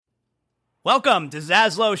Welcome to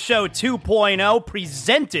Zaslow Show 2.0,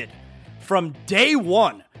 presented from day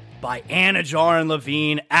one by Anajar and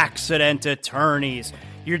Levine Accident Attorneys.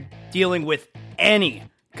 You're dealing with any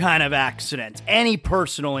kind of accident, any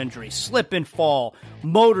personal injury, slip and fall,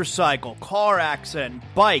 motorcycle, car accident,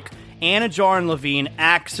 bike. Anajar and Levine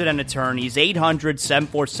Accident Attorneys,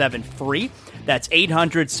 800-747-FREE. That's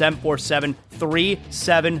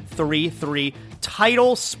 800-747-3733.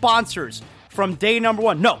 Title sponsors from day number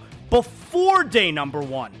one. No, before day number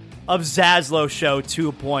one of Zaslow Show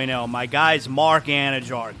 2.0. My guys Mark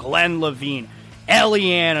Anajar, Glenn Levine, Ellie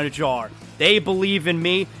Anajar. They believe in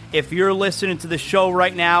me. If you're listening to the show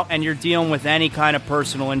right now and you're dealing with any kind of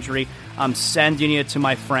personal injury, I'm sending you to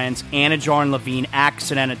my friends, Anajar and Levine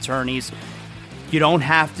Accident Attorneys. You don't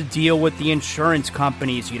have to deal with the insurance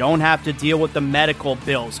companies. You don't have to deal with the medical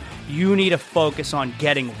bills. You need to focus on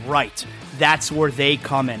getting right. That's where they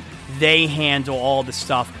come in. They handle all the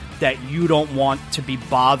stuff that you don't want to be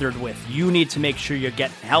bothered with. You need to make sure you're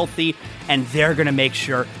getting healthy, and they're going to make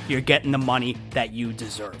sure you're getting the money that you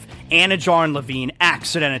deserve. Anajar and Levine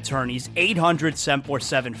Accident Attorneys,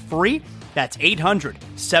 800-747-FREE. That's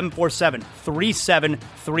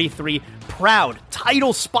 800-747-3733. Proud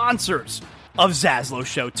title sponsors of Zaslow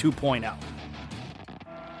Show 2.0.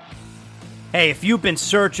 Hey, if you've been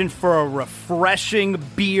searching for a refreshing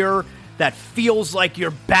beer that feels like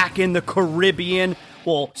you're back in the Caribbean,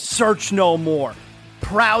 well, search no more.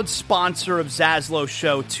 Proud sponsor of Zaslow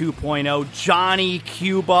Show 2.0, Johnny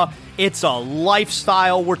Cuba. It's a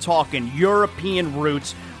lifestyle. We're talking European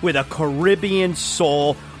roots with a Caribbean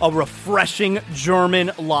soul, a refreshing German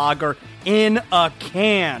lager in a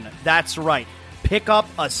can. That's right. Pick up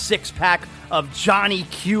a six-pack of Johnny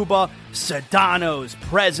Cuba, Sedanos,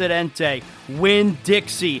 Presidente,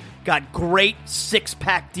 Winn-Dixie. Got great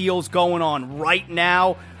six-pack deals going on right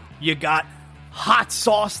now. You got hot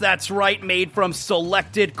sauce, that's right, made from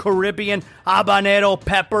selected Caribbean habanero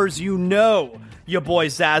peppers. You know your boy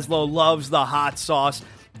Zaslow loves the hot sauce.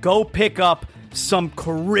 Go pick up some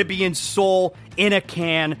Caribbean soul in a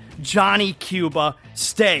can. Johnny Cuba,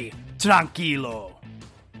 stay tranquilo.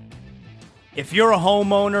 If you're a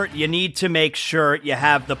homeowner, you need to make sure you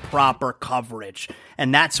have the proper coverage.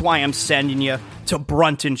 And that's why I'm sending you to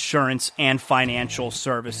Brunt Insurance and Financial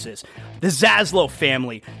Services. The Zaslow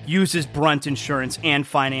family uses Brunt Insurance and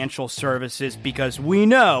Financial Services because we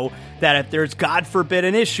know that if there's, God forbid,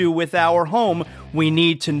 an issue with our home, we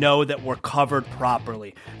need to know that we're covered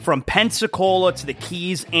properly. From Pensacola to the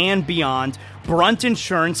Keys and beyond, Brunt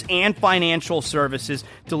Insurance and Financial Services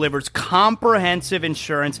delivers comprehensive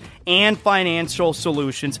insurance and financial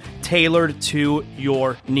solutions tailored to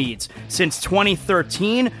your needs. Since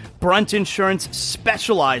 2013, Brunt Insurance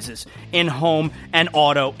specializes in home and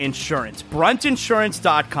auto insurance.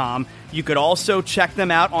 BruntInsurance.com. You could also check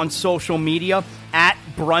them out on social media at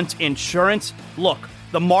Brunt Insurance. Look,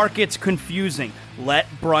 the market's confusing. Let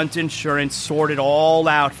Brunt Insurance sort it all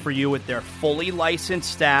out for you with their fully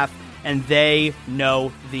licensed staff, and they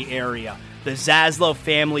know the area. The Zaslow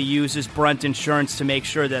family uses Brunt Insurance to make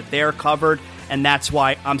sure that they're covered, and that's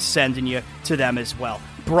why I'm sending you to them as well.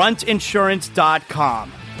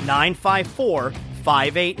 BruntInsurance.com,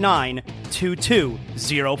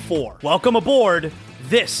 954-589-2204. Welcome aboard.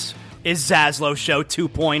 This is Zaslow Show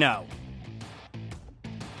 2.0.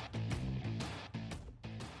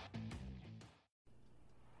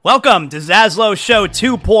 Welcome to Zaslow Show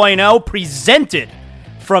 2.0, presented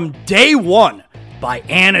from day one by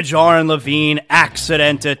Anajar and Levine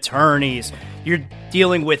Accident Attorneys. You're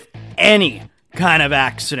dealing with any kind of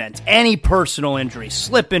accident, any personal injury,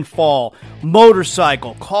 slip and fall,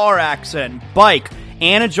 motorcycle, car accident, bike.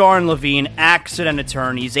 Anajar and Levine Accident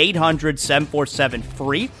Attorneys,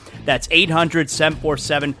 800-747-FREE. That's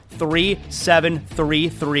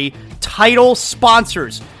 800-747-3733. Title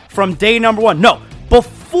sponsors from day number one. No,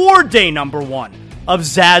 before day number one of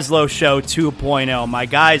Zaslow Show 2.0. My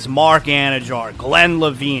guys Mark Anajar, Glenn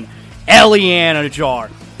Levine, Ellie Anajar.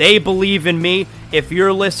 They believe in me. If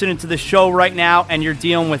you're listening to the show right now and you're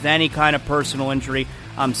dealing with any kind of personal injury,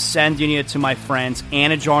 I'm sending you to my friends,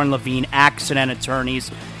 Anajar and Levine Accident Attorneys.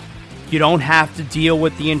 You don't have to deal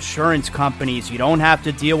with the insurance companies. You don't have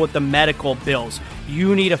to deal with the medical bills.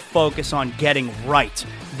 You need to focus on getting right.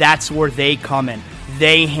 That's where they come in.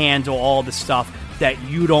 They handle all the stuff that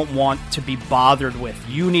you don't want to be bothered with.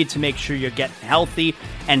 You need to make sure you're getting healthy,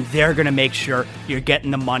 and they're going to make sure you're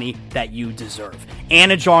getting the money that you deserve.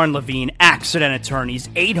 Anajar and Levine Accident Attorneys,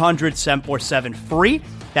 800-747-FREE.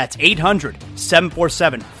 That's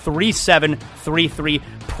 800-747-3733.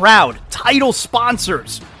 Proud title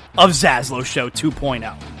sponsors of Zaslow Show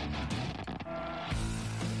 2.0.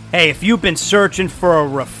 Hey, if you've been searching for a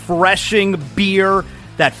refreshing beer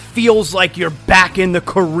that feels like you're back in the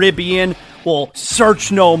Caribbean, well,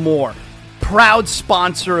 search no more. Proud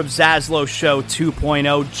sponsor of Zaslow Show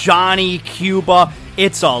 2.0, Johnny Cuba.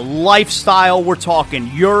 It's a lifestyle. We're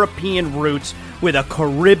talking European roots with a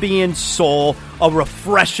Caribbean soul, a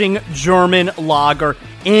refreshing German lager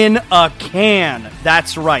in a can.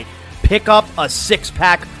 That's right. Pick up a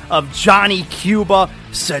six-pack of Johnny Cuba,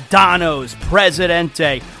 Sedanos,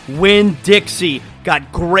 Presidente, Winn-Dixie.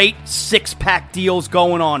 Got great six-pack deals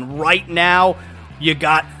going on right now. You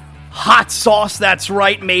got hot sauce, that's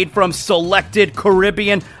right, made from selected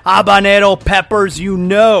Caribbean habanero peppers. You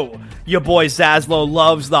know your boy Zaslow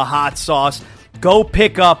loves the hot sauce. Go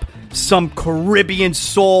pick up some Caribbean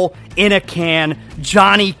soul in a can.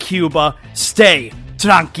 Johnny Cuba, stay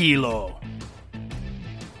tranquilo.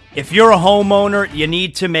 If you're a homeowner, you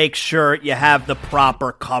need to make sure you have the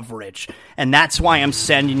proper coverage. And that's why I'm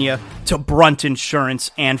sending you to Brunt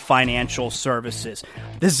Insurance and Financial Services.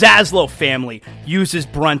 The Zaslow family uses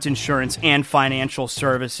Brunt Insurance and Financial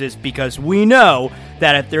Services because we know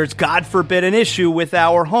that if there's, God forbid, an issue with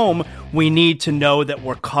our home, we need to know that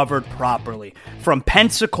we're covered properly. From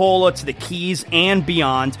Pensacola to the Keys and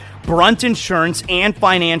beyond, Brunt Insurance and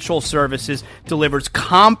Financial Services delivers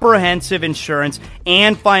comprehensive insurance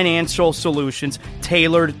and financial solutions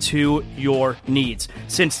tailored to your needs.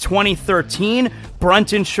 Since 2013,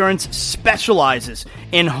 Brunt Insurance specializes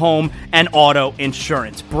in home and auto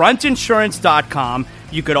insurance. BruntInsurance.com.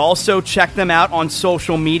 You could also check them out on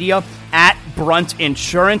social media at Brunt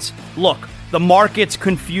Insurance. Look, the market's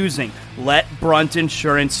confusing. Let Brunt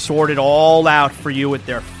Insurance sort it all out for you with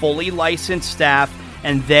their fully licensed staff,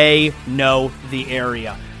 and they know the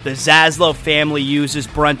area. The Zaslow family uses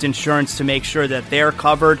Brunt Insurance to make sure that they're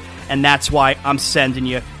covered, and that's why I'm sending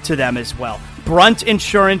you to them as well.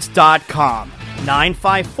 BruntInsurance.com,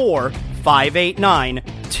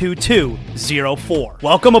 954-589-2204.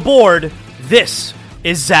 Welcome aboard. This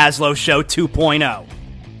is Zaslow Show 2.0.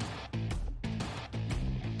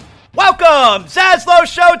 Welcome, Zaslow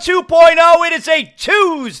Show 2.0. It is a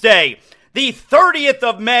Tuesday, the 30th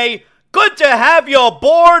of May. Good to have you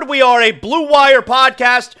aboard. We are a Blue Wire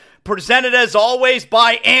podcast presented as always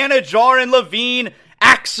by Anidjar and Levine,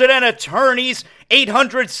 Accident Attorneys,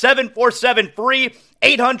 800-747-FREE,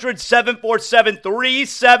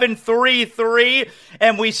 800-747-3733.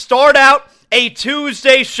 And we start out a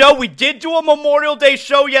Tuesday show. We did do a Memorial Day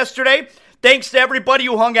show yesterday. Thanks to everybody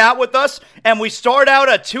who hung out with us. And we start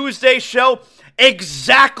out a Tuesday show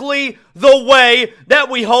exactly the way that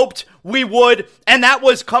we hoped we would. And that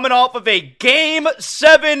was coming off of a Game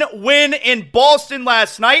 7 win in Boston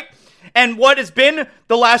last night. And what has been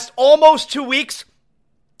the last almost 2 weeks,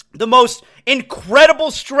 the most incredible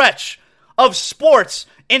stretch of sports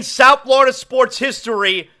in South Florida sports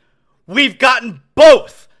history. We've gotten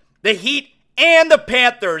both. The Heat and the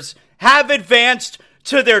Panthers have advanced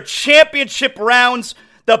to their championship rounds.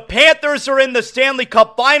 The Panthers are in the Stanley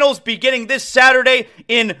Cup Finals beginning this Saturday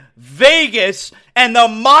in Vegas, and the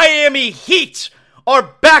Miami Heat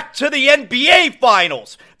are back to the NBA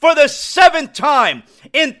Finals for the 7th time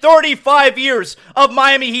in 35 years of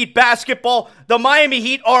Miami Heat basketball. The Miami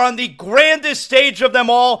Heat are on the grandest stage of them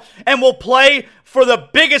all and will play for the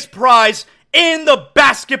biggest prize in the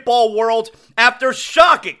basketball world after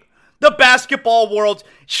shocking the basketball world,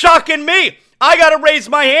 shocking me. I got to raise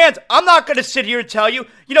my hand. I'm not going to sit here and tell you.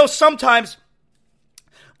 You know, sometimes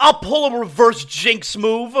I'll pull a reverse jinx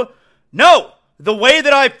move. No, the way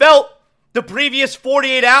that I felt the previous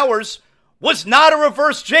 48 hours was not a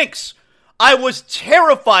reverse jinx. I was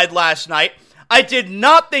terrified last night. I did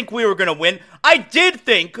not think we were going to win. I did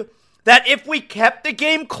think that if we kept the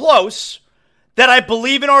game close, that I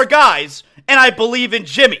believe in our guys and I believe in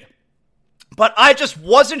Jimmy. But I just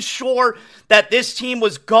wasn't sure that this team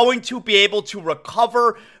was going to be able to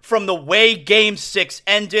recover from the way Game 6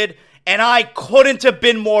 ended. And I couldn't have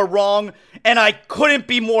been more wrong. And I couldn't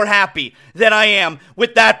be more happy than I am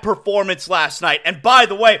with that performance last night. And by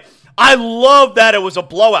the way, I love that it was a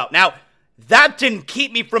blowout. Now, that didn't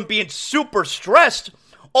keep me from being super stressed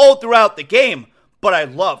all throughout the game. But I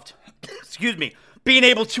loved, being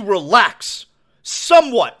able to relax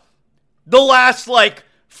somewhat the last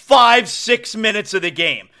 5-6 minutes of the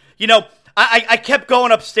game. You know, I kept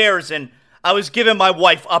going upstairs and I was giving my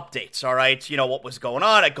wife updates, all right? You know, what was going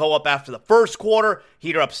on. I go up after the first quarter,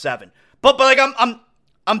 Heat are up 7. But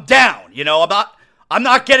I'm down, you know. I'm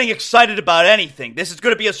not getting excited about anything. This is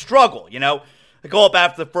going to be a struggle, you know. I go up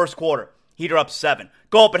after the first quarter, Heat are up 7.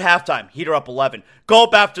 Go up at halftime, Heat are up 11. Go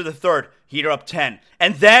up after the third, Heat are up 10.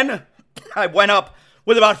 And then I went up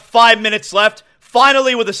with about 5 minutes left,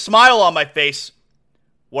 finally with a smile on my face.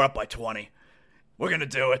 We're up by 20. We're going to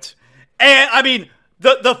do it. And, I mean,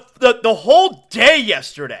 the whole day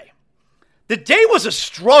yesterday, the day was a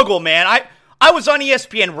struggle, man. I was on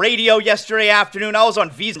ESPN Radio yesterday afternoon. I was on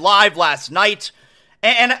VZ Live last night.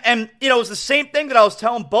 And you know, it was the same thing that I was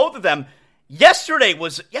telling both of them. Yesterday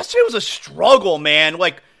was a struggle, man.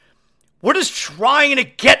 Like, we're just trying to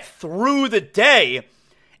get through the day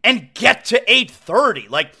and get to 8:30.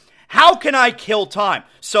 Like, how can I kill time?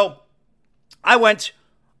 So I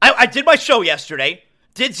did my show yesterday.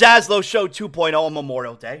 Did Zaslow Show 2.0 on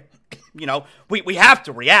Memorial Day. You know, we have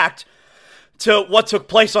to react to what took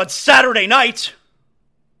place on Saturday night.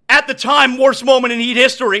 At the time, worst moment in Heat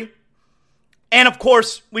history. And, of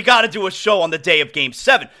course, we got to do a show on the day of Game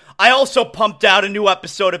 7. I also pumped out a new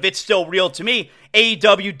episode of It's Still Real to Me,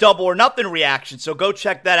 AEW Double or Nothing reaction. So go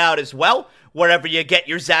check that out as well, wherever you get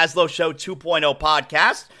your Zaslow Show 2.0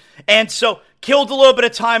 podcast. And so, killed a little bit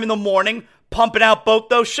of time in the morning, pumping out both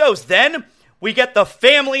those shows. Then, we get the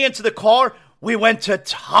family into the car. We went to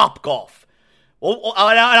Topgolf. Well,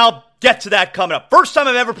 and I'll get to that coming up. First time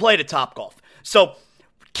I've ever played at Topgolf. So,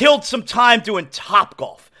 killed some time doing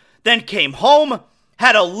Topgolf. Then came home,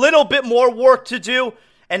 had a little bit more work to do,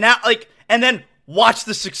 and then watched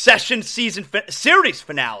the Succession series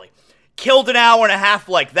finale. Killed an hour and a half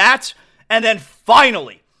like that, and then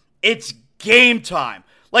finally, it's game time.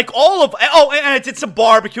 And I did some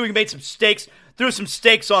barbecuing, made some steaks, threw some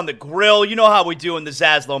steaks on the grill. You know how we do in the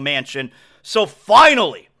Zaslow Mansion. So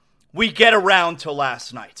finally, we get around to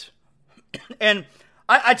last night. And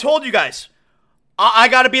I told you guys, I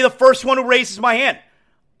got to be the first one who raises my hand.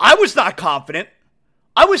 I was not confident.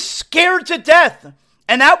 I was scared to death.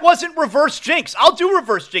 And that wasn't reverse jinx. I'll do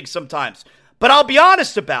reverse jinx sometimes. But I'll be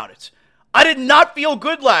honest about it. I did not feel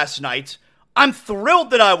good last night. I'm thrilled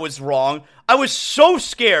that I was wrong. I was so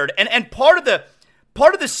scared. And part of the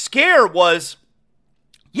scare was,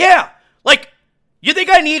 you think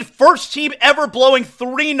I need first team ever blowing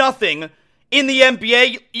 3-0 in the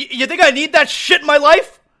NBA? You think I need that shit in my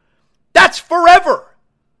life? That's forever.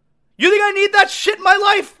 You think I need that shit in my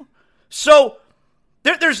life? So,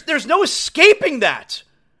 there's no escaping that.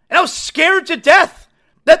 And I was scared to death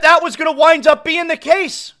that was going to wind up being the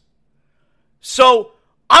case. So,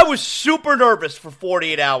 I was super nervous for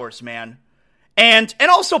 48 hours, man. And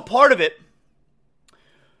also part of it,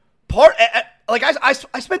 I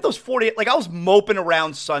spent those 48, I was moping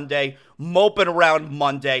around Sunday, moping around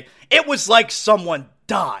Monday. It was like someone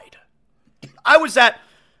died. I was at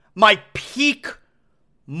my peak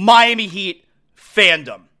Miami Heat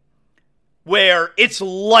fandom, where it's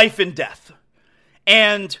life and death.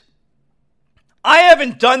 And I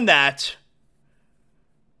haven't done that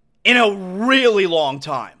in a really long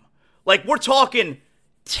time. We're talking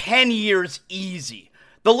 10 years easy.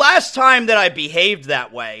 The last time that I behaved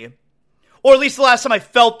that way, or at least the last time I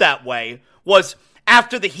felt that way, was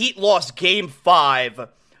after the Heat lost Game 5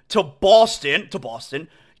 to Boston.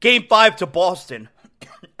 Game 5 to Boston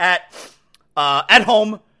at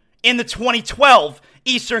home in the 2012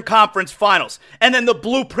 Eastern Conference Finals. And then the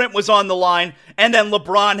blueprint was on the line, and then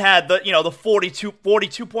LeBron had the 42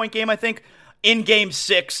 point game, I think, in Game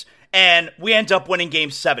 6, and we end up winning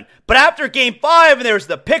Game 7. But after Game 5, and there's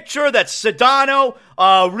the picture that Sedano,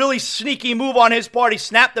 really sneaky move on his part, he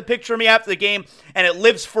snapped the picture of me after the game, and it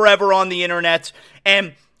lives forever on the internet.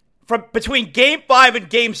 And from between Game 5 and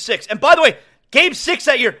Game 6, and by the way, Game 6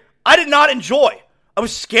 that year, I did not enjoy. I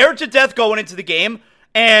was scared to death going into the game,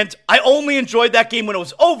 and I only enjoyed that game when it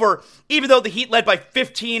was over, even though the Heat led by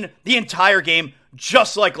 15 the entire game,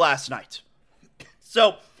 just like last night.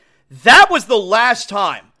 So, that was the last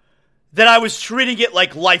time that I was treating it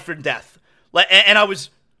like life or death. And I was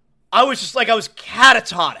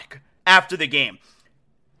catatonic after the game.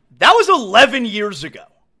 That was 11 years ago.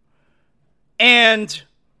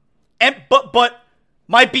 But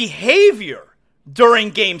my behavior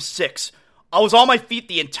during Game 6, I was on my feet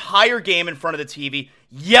the entire game in front of the TV,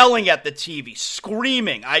 yelling at the TV,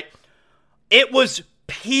 screaming. It was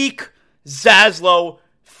peak Zaslow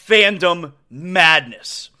fandom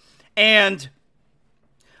madness. And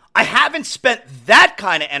I haven't spent that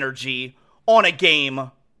kind of energy on a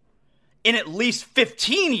game in at least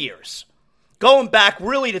 15 years. Going back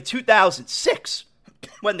really to 2006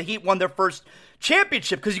 when the Heat won their first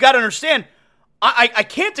championship. Because you got to understand, I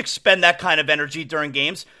can't expend that kind of energy during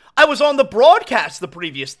games. I was on the broadcast the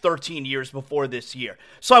previous 13 years before this year.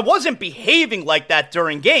 So I wasn't behaving like that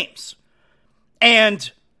during games. And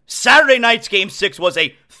Saturday night's Game 6 was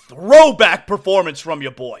a throwback performance from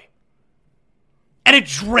your boy. And it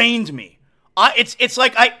drained me. It's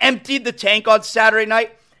like I emptied the tank on Saturday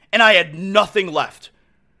night and I had nothing left.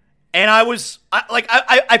 And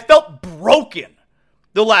I felt broken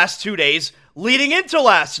the last 2 days leading into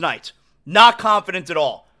last night. Not confident at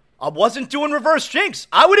all. I wasn't doing reverse jinx.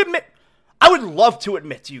 I would love to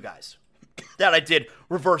admit to you guys that I did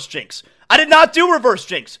reverse jinx. I did not do reverse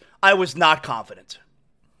jinx. I was not confident.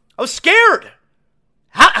 I was scared.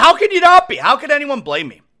 How could you not be? How could anyone blame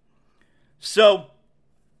me? So,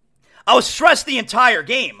 I was stressed the entire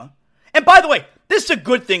game. And by the way, this is a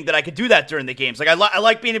good thing that I could do that during the games. Like, I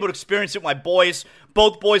like being able to experience it with my boys.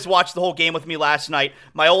 Both boys watched the whole game with me last night.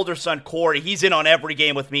 My older son, Corey, he's in on every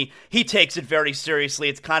game with me. He takes it very seriously.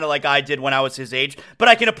 It's kind of like I did when I was his age. But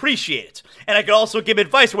I can appreciate it. And I can also give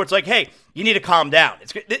advice where it's like, hey, you need to calm down.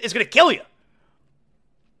 It's going to kill you.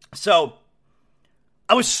 So,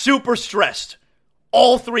 I was super stressed.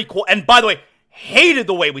 All 3 quarters. And by the way, hated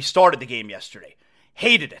the way we started the game yesterday.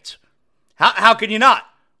 Hated it. How can you not?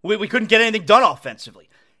 We couldn't get anything done offensively.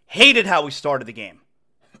 Hated how we started the game.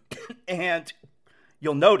 And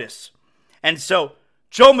you'll notice. And so,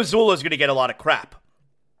 Joe Mazzulla is going to get a lot of crap.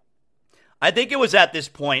 I think it was at this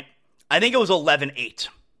point, I think it was 11-8.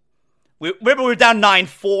 Remember, we were down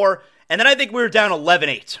 9-4, and then I think we were down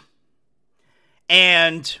 11-8.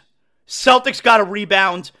 And Celtics got a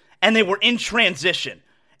rebound, and they were in transition.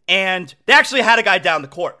 And they actually had a guy down the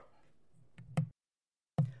court.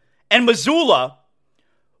 And Mazzulla,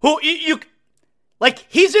 who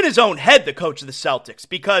he's in his own head, the coach of the Celtics,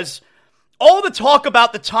 because all the talk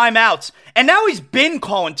about the timeouts, and now he's been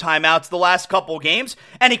calling timeouts the last couple of games,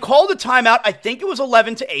 and he called a timeout, I think it was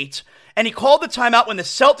 11-8, and he called the timeout when the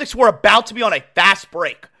Celtics were about to be on a fast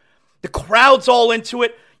break. The crowd's all into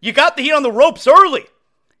it. You got the Heat on the ropes early.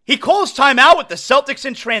 He calls timeout with the Celtics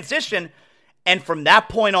in transition, and from that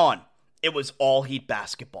point on, it was all Heat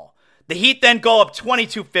basketball. The Heat then go up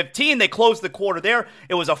 22-15. They close the quarter there.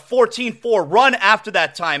 It was a 14-4 run after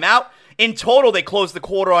that timeout. In total, they closed the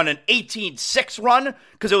quarter on an 18-6 run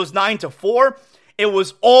because it was 9-4. It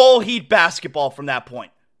was all Heat basketball from that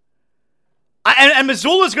point. And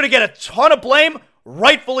Mazzulla's going to get a ton of blame,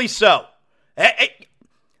 rightfully so.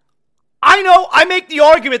 I know, I make the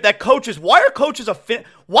argument that coaches, why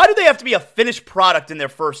do they have to be a finished product in their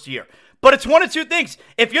first year? But it's one of two things.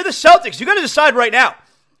 If you're the Celtics, you got to decide right now.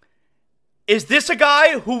 Is this a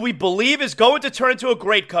guy who we believe is going to turn into a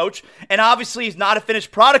great coach, and obviously he's not a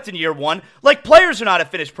finished product in year one, like players are not a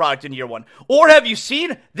finished product in year one? Or have you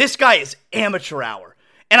seen this guy is amateur hour?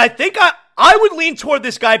 And I think I would lean toward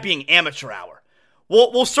this guy being amateur hour.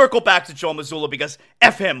 We'll circle back to Joe Mazzulla because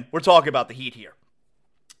F him, we're talking about the Heat here.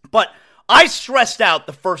 But I stressed out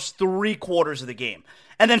the first 3 quarters of the game.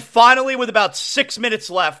 And then finally, with about 6 minutes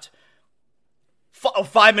left,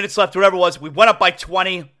 5 minutes left, whatever it was, we went up by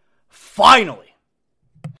 20. Finally,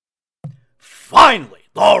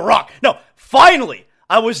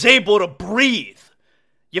 I was able to breathe.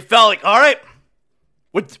 You felt like, all right,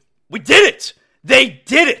 we did it. They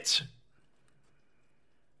did it.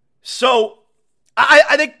 So,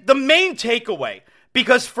 I think the main takeaway,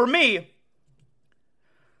 because for me,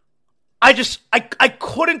 I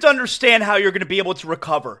couldn't understand how you're going to be able to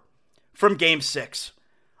recover from Game 6.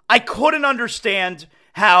 I couldn't understand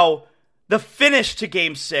how the finish to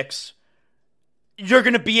Game 6, you're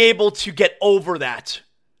going to be able to get over that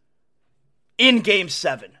in Game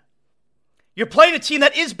 7. You're playing a team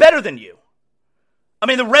that is better than you. I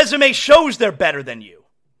mean, the resume shows they're better than you.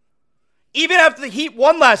 Even after the Heat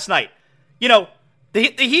won last night, you know,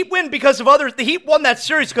 the Heat win because of the Heat won that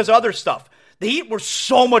series because of other stuff. The Heat were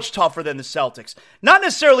so much tougher than the Celtics. Not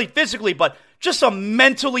necessarily physically, but just a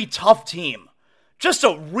mentally tough team. Just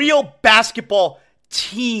a real basketball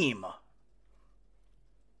team.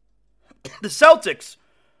 The Celtics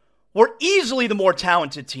were easily the more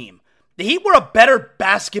talented team. The Heat were a better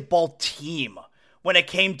basketball team when it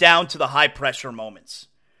came down to the high-pressure moments.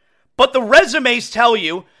 But the resumes tell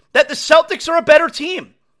you that the Celtics are a better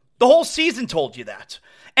team. The whole season told you that.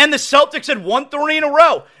 And the Celtics had won 3 in a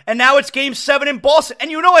row, and now it's Game 7 in Boston.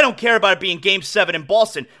 And you know I don't care about it being Game 7 in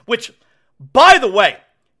Boston, which, by the way,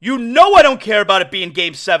 you know I don't care about it being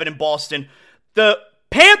Game 7 in Boston. The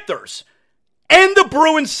Panthers end the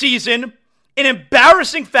Bruins season in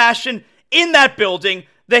embarrassing fashion in that building.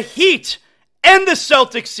 The Heat end the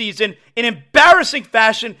Celtics season in embarrassing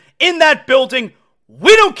fashion in that building.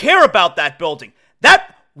 We don't care about that building.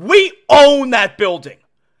 We own that building.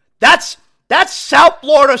 That's South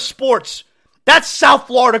Florida sports. That's South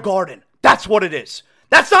Florida Garden. That's what it is.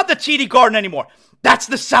 That's not the TD Garden anymore. That's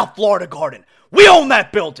the South Florida Garden. We own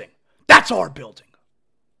that building. That's our building.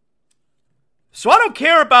 So I don't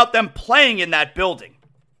care about them playing in that building.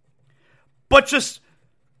 But just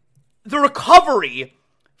the recovery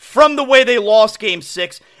from the way they lost Game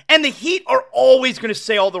 6. And the Heat are always going to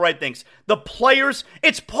say all the right things. The players,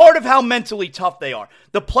 it's part of how mentally tough they are.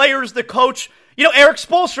 The players, the coach, Erik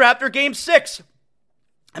Spoelstra after Game 6.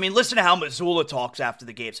 I mean, listen to how Mazzulla talks after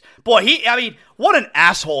the games. Boy, what an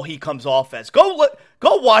asshole he comes off as. Go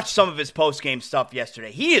watch some of his post-game stuff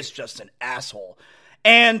yesterday. He is just an asshole.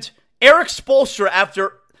 And Erik Spoelstra,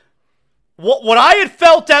 after what I had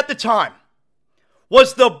felt at the time,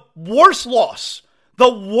 was the worst loss, the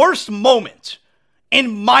worst moment in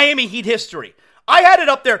Miami Heat history. I had it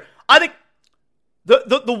up there. I think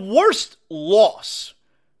the worst loss.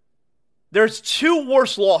 There's two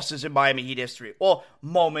worst losses in Miami Heat history. Well,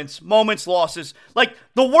 moments, losses. Like,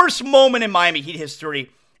 the worst moment in Miami Heat history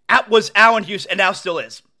was Allen Houston, and now still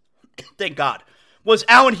is, thank God, was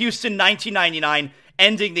Allen Houston 1999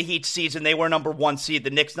 ending the Heat season. They were number 1 seed, the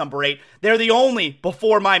Knicks number 8. They're the only,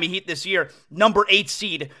 before Miami Heat this year, number 8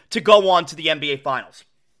 seed to go on to the NBA Finals.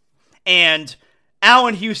 And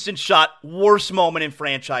Allen Houston shot worst moment in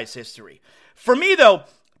franchise history. For me, though,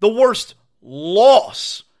 the worst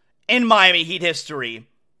loss in Miami Heat history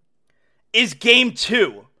is Game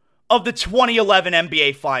 2 of the 2011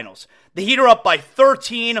 NBA Finals. The Heat are up by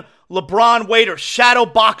 13. LeBron Wade are shadow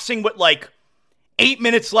boxing with 8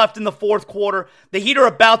 minutes left in the fourth quarter. The Heat are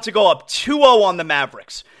about to go up 2-0 on the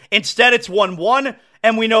Mavericks. Instead, it's 1-1,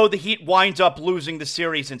 and we know the Heat winds up losing the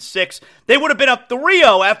series in 6. They would have been up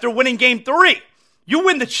 3-0 after winning Game 3. You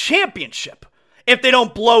win the championship if they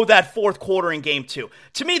don't blow that fourth quarter in Game 2.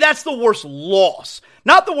 To me, that's the worst loss.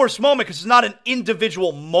 Not the worst moment, because it's not an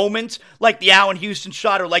individual moment like the Allen Houston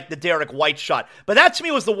shot or like the Derek White shot. But that, to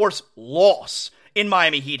me, was the worst loss in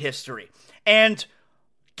Miami Heat history. And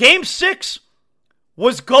Game 6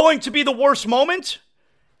 was going to be the worst moment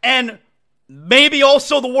and maybe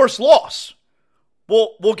also the worst loss.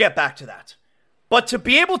 We'll get back to that. But to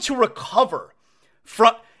be able to recover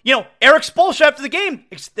from, Erik Spoelstra after the game,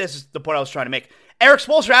 this is the point I was trying to make. Erik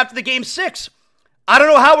Spoelstra after the Game 6, I don't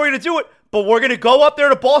know how we're going to do it, but we're going to go up there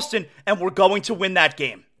to Boston and we're going to win that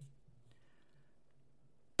game.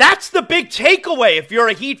 That's the big takeaway if you're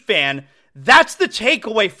a Heat fan. That's the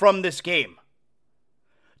takeaway from this game.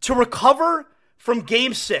 To recover from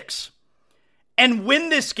Game 6 and win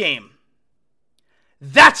this game,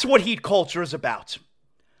 that's what Heat culture is about.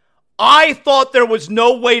 I thought there was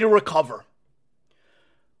no way to recover.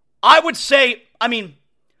 I would say,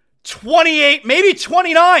 28, maybe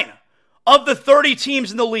 29 of the 30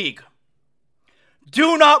 teams in the league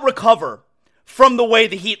do not recover from the way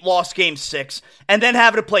the Heat lost Game 6 and then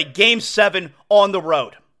having to play Game 7 on the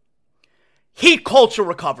road. Heat culture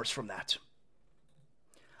recovers from that.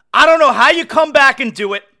 I don't know how you come back and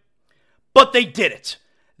do it, but they did it.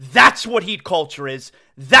 That's what Heat culture is.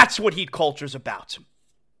 That's what Heat culture is about.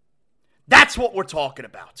 That's what we're talking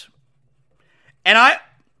about. And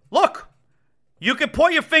look, you can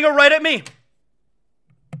point your finger right at me.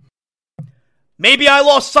 Maybe I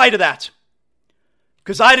lost sight of that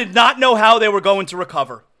because I did not know how they were going to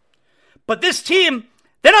recover. But this team,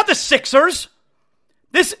 they're not the Sixers.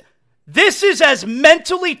 This is as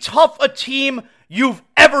mentally tough a team you've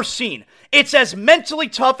ever seen. It's as mentally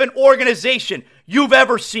tough an organization you've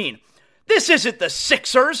ever seen. This isn't the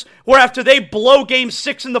Sixers, where after they blow Game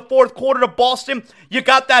 6 in the fourth quarter to Boston, you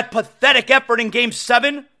got that pathetic effort in Game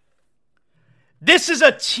 7. This is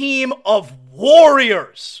a team of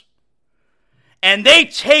warriors. And they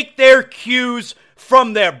take their cues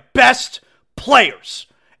from their best players.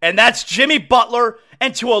 And that's Jimmy Butler,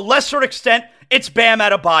 and to a lesser extent, it's Bam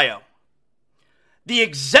Adebayo. The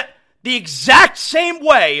exact same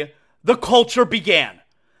way the culture began.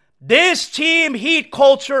 This team, Heat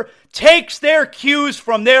culture, takes their cues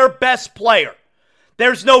from their best player.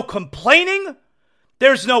 There's no complaining.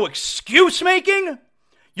 There's no excuse making.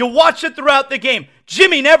 You watch it throughout the game.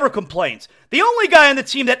 Jimmy never complains. The only guy on the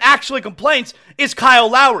team that actually complains is Kyle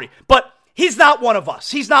Lowry. But he's not one of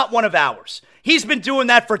us. He's not one of ours. He's been doing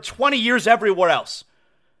that for 20 years everywhere else.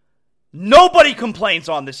 Nobody complains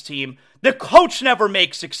on this team. The coach never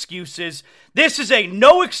makes excuses. This is a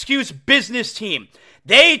no-excuse business team.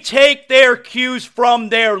 They take their cues from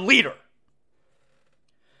their leader.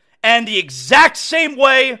 And the exact same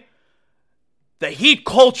way the Heat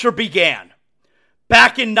culture began.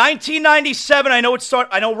 Back in 1997,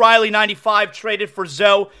 I know Riley 95 traded for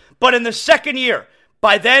Zoe, but in the second year,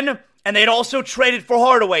 by then, and they'd also traded for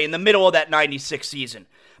Hardaway in the middle of that 96 season.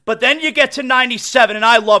 But then you get to 97, and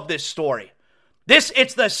I love this story.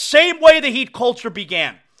 It's the same way the Heat culture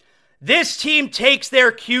began. This team takes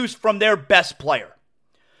their cues from their best player.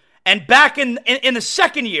 And back in the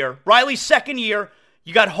second year, Riley's second year,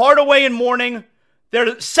 you got Hardaway and Mourning.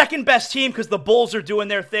 They're the second best team because the Bulls are doing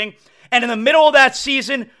their thing. And in the middle of that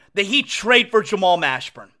season, the Heat trade for Jamal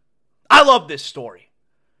Mashburn. I love this story.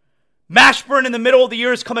 Mashburn in the middle of the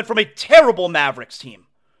year is coming from a terrible Mavericks team.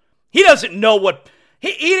 He doesn't know what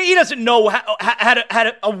he doesn't know how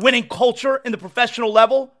to a winning culture in the professional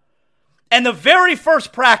level. And the very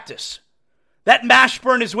first practice that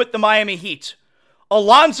Mashburn is with the Miami Heat,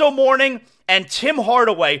 Alonzo Mourning and Tim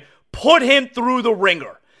Hardaway put him through the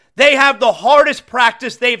ringer. They have the hardest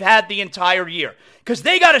practice they've had the entire year because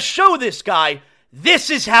they got to show this guy, this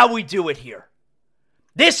is how we do it here.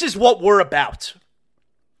 This is what we're about.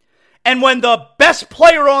 And when the best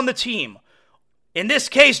player on the team, in this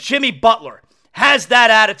case Jimmy Butler, has that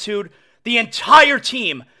attitude, the entire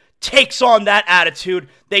team takes on that attitude.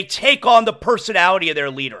 They take on the personality of their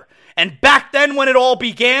leader. And back then when it all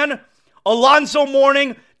began, Alonzo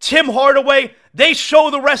Mourning, Tim Hardaway, they show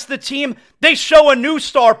the rest of the team, they show a new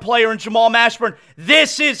star player in Jamal Mashburn,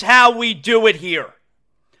 this is how we do it here.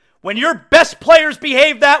 When your best players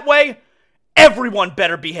behave that way, everyone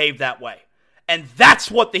better behave that way. And that's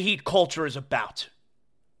what the Heat culture is about.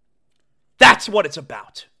 That's what it's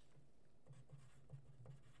about.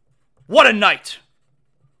 What a night.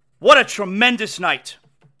 What a tremendous night.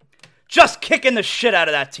 Just kicking the shit out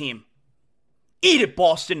of that team. Eat it,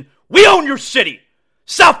 Boston. We own your city.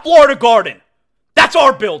 South Florida Garden. That's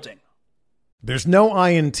our building. There's no I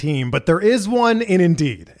in team, but there is one in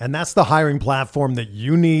Indeed, and that's the hiring platform that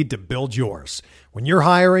you need to build yours. When you're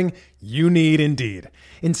hiring, you need Indeed.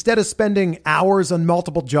 Instead of spending hours on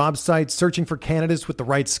multiple job sites searching for candidates with the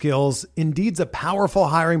right skills, Indeed's a powerful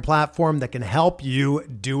hiring platform that can help you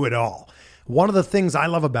do it all. One of the things I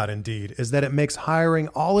love about Indeed is that it makes hiring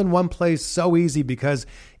all in one place so easy because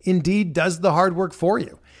Indeed does the hard work for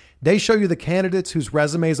you. They show you the candidates whose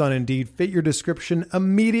resumes on Indeed fit your description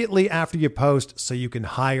immediately after you post so you can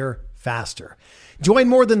hire faster. Join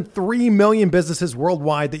more than 3 million businesses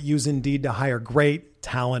worldwide that use Indeed to hire great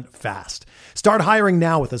talent fast. Start hiring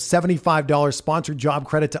now with a $75 sponsored job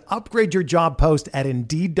credit to upgrade your job post at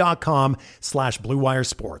Indeed.com/Blue Wire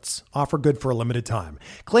Sports. Offer good for a limited time.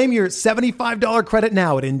 Claim your $75 credit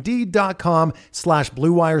now at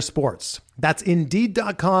Indeed.com/Blue Wire Sports. That's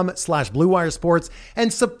Indeed.com/Blue Wire Sports,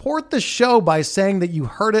 and support the show by saying that you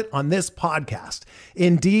heard it on this podcast.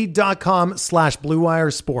 Indeed.com/Blue Wire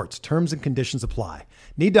Sports. Terms and conditions apply.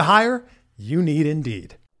 Need to hire? You need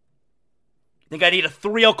Indeed. Think I need a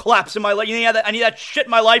 3-0 collapse in my life? You think I need that shit in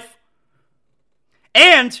my life?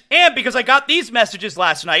 And because I got these messages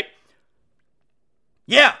last night,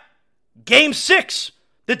 yeah, Game 6,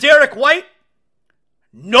 the Derek White,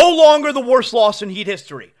 no longer the worst loss in Heat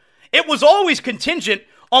history. It was always contingent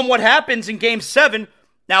on what happens in Game 7.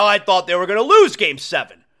 Now, I thought they were going to lose Game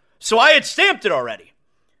 7, so I had stamped it already.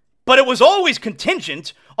 But it was always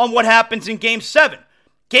contingent on what happens in Game 7.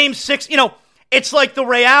 Game 6, it's like the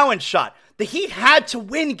Ray Allen shot. The Heat had to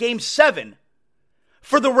win Game 7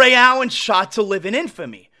 for the Ray Allen shot to live in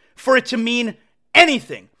infamy, for it to mean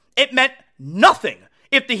anything. It meant nothing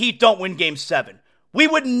if the Heat don't win Game 7. We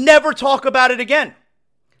would never talk about it again.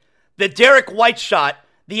 The Derek White shot,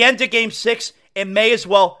 the end of Game 6, it may as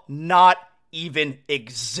well not even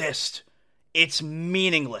exist. It's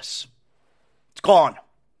meaningless. It's gone.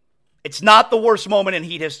 It's not the worst moment in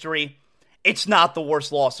Heat history. It's not the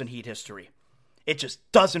worst loss in Heat history. It just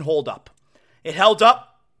doesn't hold up. It held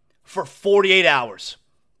up for 48 hours.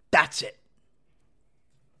 That's it.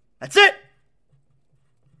 That's it.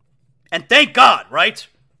 And thank God, right?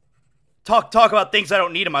 Talk about things I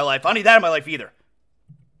don't need in my life. I don't need that in my life either.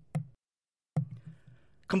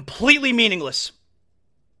 Completely meaningless.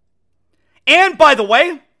 And by the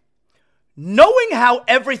way, knowing how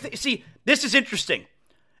everything... See, this is interesting.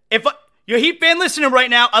 If you're a Heat fan listening right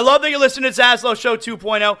now, I love that you're listening to Zaslow Show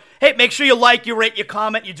 2.0. Hey, make sure you like, you rate, you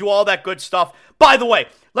comment, you do all that good stuff. By the way,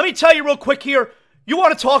 let me tell you real quick here, you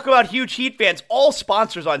want to talk about huge Heat fans, all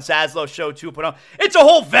sponsors on Zaslow Show 2.0. It's a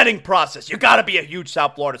whole vetting process. You got to be a huge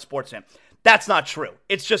South Florida sports fan. That's not true.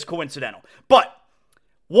 It's just coincidental. But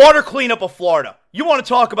Water Cleanup of Florida. You want to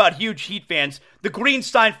talk about huge Heat fans, the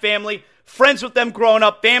Greenstein family, friends with them growing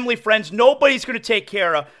up, family, friends. Nobody's going to take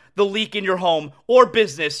care of the leak in your home or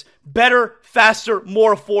business better, faster,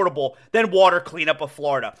 more affordable than Water Cleanup of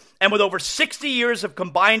Florida. And with over 60 years of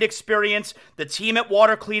combined experience, the team at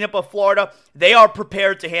Water Cleanup of Florida, they are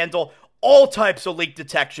prepared to handle all types of leak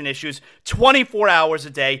detection issues 24 hours a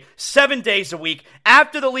day, 7 days a week.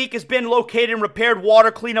 After the leak has been located and repaired,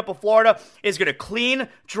 Water Cleanup of Florida is going to clean,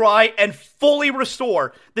 dry, and fully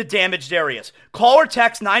restore the damaged areas. Call or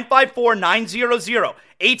text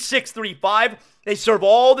 954-900-8635. They serve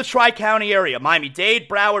all the Tri-County area, Miami-Dade,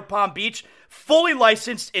 Broward, Palm Beach. fully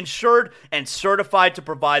licensed, insured, and certified to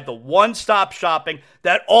provide the one-stop shopping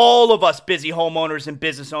that all of us busy homeowners and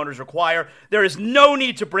business owners require. There is no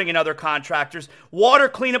need to bring in other contractors. Water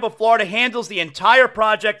Cleanup of Florida handles the entire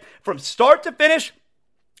project from start to finish.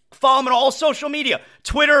 Follow them on all social media,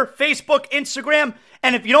 Twitter, Facebook, Instagram.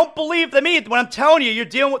 And if you don't believe me when I'm telling you, you're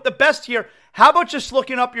dealing with the best here, how about just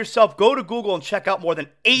looking up yourself? Go to Google and check out more than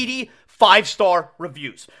 80 5-star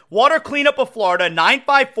reviews. Water Cleanup of Florida,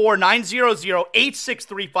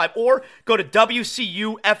 954-900-8635, or go to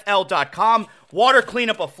WCUFL.com. Water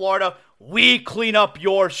Cleanup of Florida, we clean up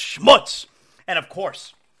your schmutz. And of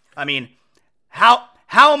course, I mean, how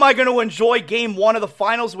am I going to enjoy game 1 of the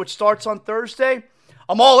finals, which starts on Thursday?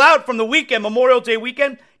 I'm all out from the weekend, Memorial Day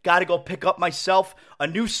weekend. Got to go pick up myself a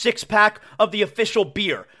new 6-pack of the official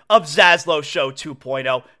beer of Zaslow Show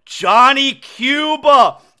 2.0, Johnny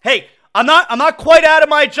Cuba. Hey, I'm not quite out of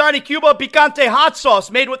my Johnny Cuba picante hot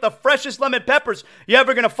sauce made with the freshest lemon peppers you're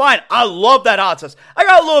ever going to find. I love that hot sauce. I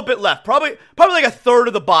got a little bit left, probably like a third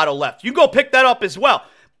of the bottle left. You can go pick that up as well.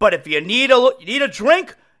 But if you need a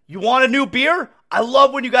drink, you want a new beer, I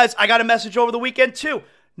love when I got a message over the weekend too.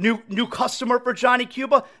 New customer for Johnny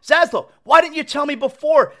Cuba. Zaslow, why didn't you tell me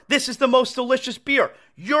before? This is the most delicious beer.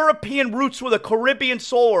 European roots with a Caribbean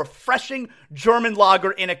soul or refreshing German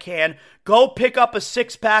lager in a can. Go pick up a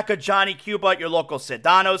 6-pack of Johnny Cuba at your local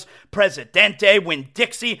Sedanos, Presidente,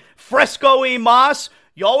 Winn-Dixie, Fresco y Mas.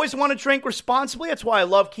 You always want to drink responsibly. That's why I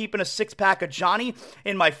love keeping a 6-pack of Johnny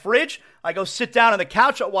in my fridge. I go sit down on the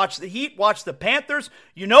couch, I watch the Heat, watch the Panthers.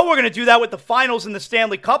 You know we're going to do that with the finals and the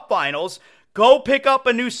Stanley Cup finals. Go pick up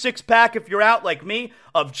a new 6-pack if you're out like me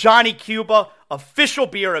of Johnny Cuba, official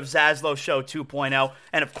beer of Zaslow Show 2.0.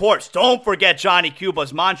 And of course, don't forget Johnny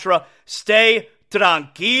Cuba's mantra, stay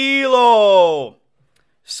tranquilo.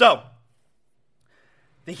 So,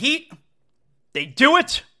 the Heat, they do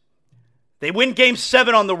it. They win Game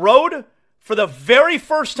 7 on the road for the very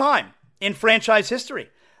first time in franchise history.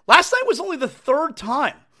 Last night was only the third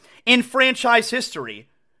time in franchise history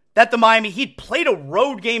that the Miami Heat played a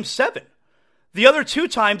road Game 7. The other 2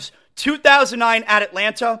 times, 2009 at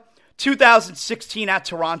Atlanta, 2016 at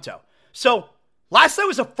Toronto. So, last night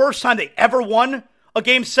was the first time they ever won a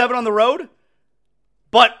Game 7 on the road,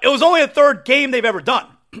 but it was only the third game they've ever done.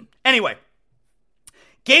 Anyway,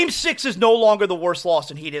 Game 6 is no longer the worst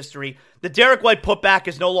loss in Heat history. The Derek White putback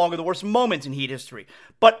is no longer the worst moment in Heat history.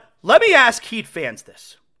 But let me ask Heat fans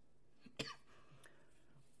this.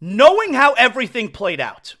 Knowing how everything played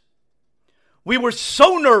out, we were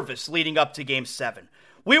so nervous leading up to Game 7.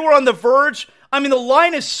 We were on the verge. I mean, the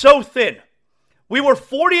line is so thin. We were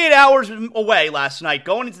 48 hours away last night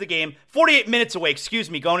going into the game, 48 minutes away,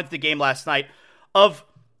 going into the game last night, of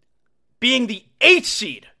being the 8th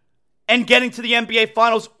seed and getting to the NBA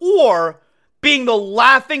Finals, or being the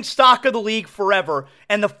laughing stock of the league forever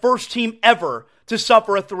and the first team ever to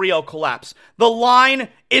suffer a 3-0 collapse. The line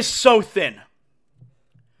is so thin.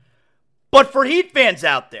 But for Heat fans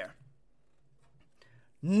out there,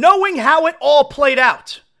 knowing how it all played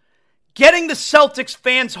out, getting the Celtics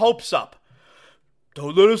fans' hopes up.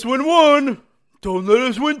 Don't let us win 1. Don't let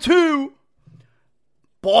us win 2.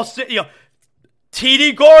 Boston,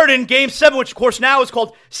 TD Garden, Game 7, which of course now is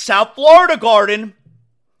called South Florida Garden,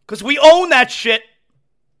 because we own that shit.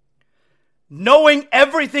 Knowing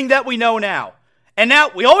everything that we know now. And now,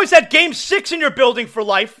 we always had Game 6 in your building for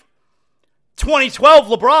life. 2012,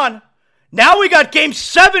 LeBron. Now we got Game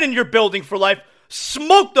 7 in your building for life.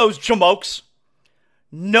 Smoke those jamokes.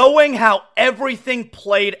 Knowing how everything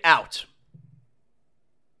played out,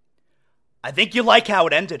 I think you like how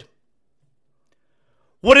it ended.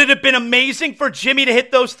 Would it have been amazing for Jimmy to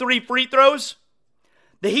hit those 3 free throws?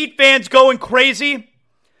 The Heat fans going crazy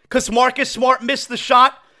because Marcus Smart missed the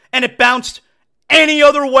shot and it bounced any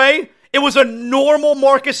other way. It was a normal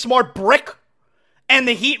Marcus Smart brick and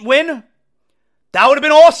the Heat win. That would have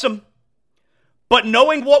been awesome. But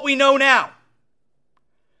knowing what we know now,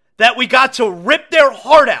 that we got to rip their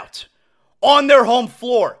heart out on their home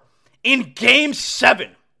floor in Game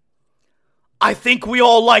 7, I think we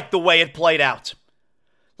all like the way it played out.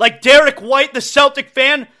 Like Derek White, the Celtic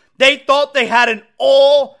fan, they thought they had an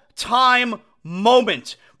all-time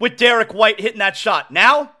moment with Derek White hitting that shot.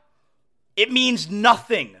 Now, it means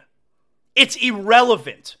nothing. It's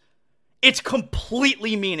irrelevant. It's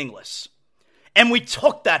completely meaningless. And we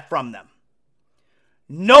took that from them.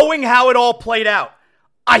 Knowing how it all played out,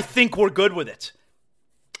 I think we're good with it.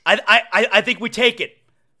 I think we take it.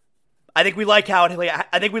 I think we like how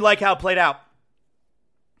it played out.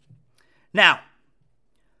 Now,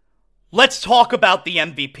 let's talk about the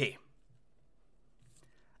MVP.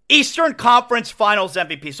 Eastern Conference Finals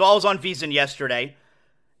MVP. So I was on VSiN yesterday,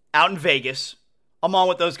 out in Vegas. I'm on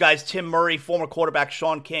with those guys, Tim Murray, former quarterback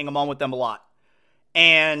Sean King. I'm on with them a lot.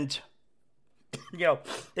 And,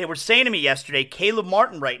 they were saying to me yesterday, Caleb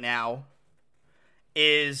Martin right now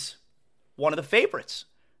is one of the favorites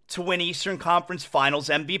to win Eastern Conference Finals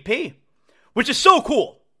MVP, which is so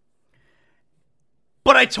cool.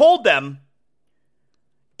 But I told them,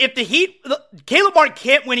 if the Heat, Caleb Martin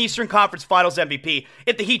can't win Eastern Conference Finals MVP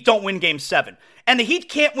if the Heat don't win Game 7. And the Heat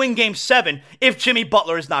can't win Game 7 if Jimmy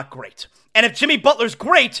Butler is not great. And if Jimmy Butler's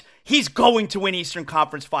great, he's going to win Eastern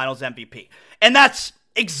Conference Finals MVP. And that's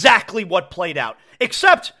exactly what played out.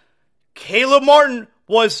 Except Caleb Martin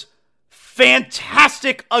was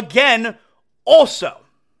fantastic again also.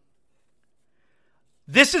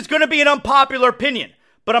 This is going to be an unpopular opinion,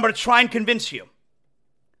 but I'm going to try and convince you.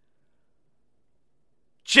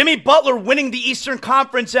 Jimmy Butler winning the Eastern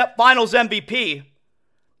Conference Finals MVP,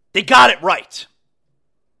 they got it right.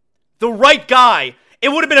 The right guy. It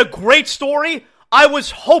would have been a great story. I was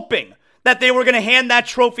hoping that they were going to hand that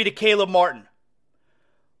trophy to Caleb Martin.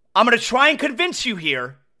 I'm going to try and convince you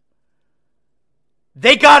here.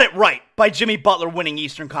 They got it right by Jimmy Butler winning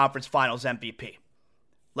Eastern Conference Finals MVP.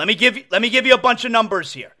 Let me give you a bunch of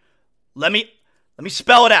numbers here. Let me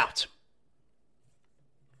spell it out.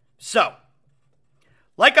 So,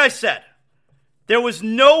 like I said, there was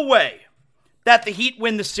no way that the Heat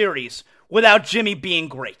win the series without Jimmy being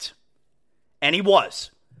great. And he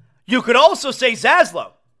was. You could also say,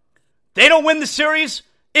 Zaslow, they don't win the series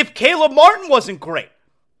if Caleb Martin wasn't great.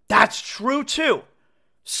 That's true too.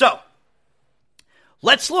 So,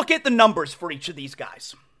 let's look at the numbers for each of these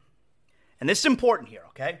guys. And this is important here,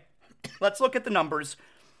 okay? Let's look at the numbers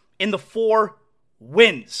in the 4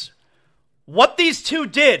 wins. What these two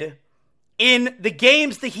did in the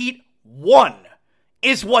games the Heat won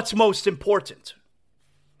is what's most important.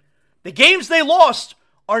 The games they lost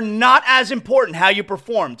are not as important how you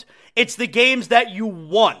performed. It's the games that you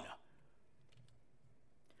won.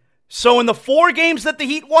 So in the 4 games that the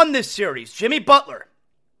Heat won this series, Jimmy Butler,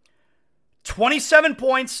 27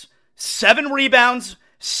 points, 7 rebounds,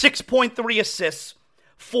 6.3 assists,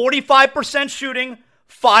 45% shooting,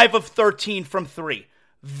 5 of 13 from 3.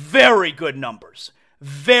 Very good numbers.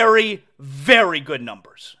 Very, very good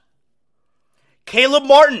numbers. Caleb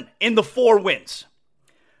Martin in the 4 wins.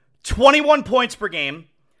 21 points per game,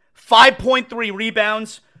 5.3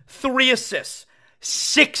 rebounds, 3 assists,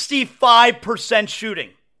 65%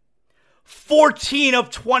 shooting, 14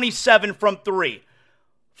 of 27 from 3.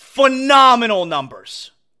 Phenomenal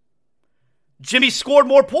numbers. Jimmy scored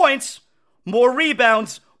more points, more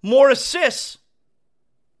rebounds, more assists.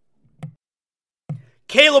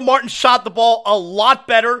 Caleb Martin shot the ball a lot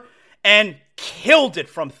better and killed it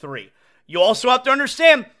from 3. You also have to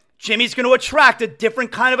understand, Jimmy's going to attract a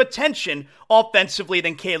different kind of attention offensively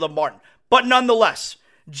than Caleb Martin. But nonetheless,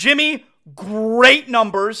 Jimmy, great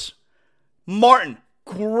numbers. Martin,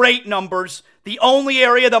 great numbers. The only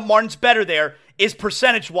area that Martin's better there is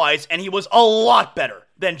percentage-wise, and he was a lot better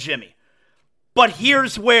than Jimmy. But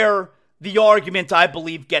here's where the argument, I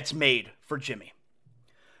believe, gets made for Jimmy.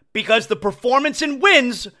 Because the performance in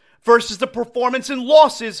wins versus the performance in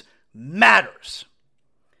losses matters.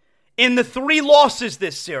 In the 3 losses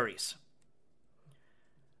this series,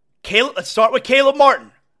 let's start with Caleb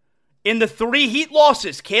Martin. In the 3 Heat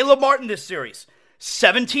losses, Caleb Martin this series,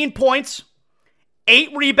 17 points, 8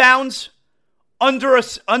 rebounds, under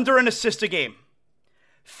an assist a game,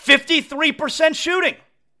 53% shooting,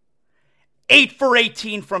 8 for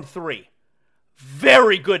 18 from 3.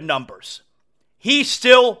 Very good numbers. He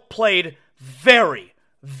still played very,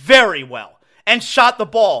 very well and shot the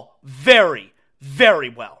ball very, very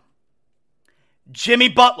well. Jimmy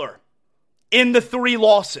Butler in the 3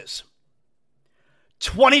 losses,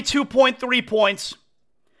 22.3 points,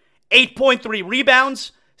 8.3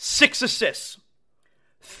 rebounds, 6 assists,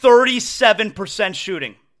 37%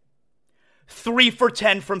 shooting, 3 for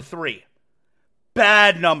 10 from 3.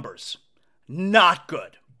 Bad numbers. Not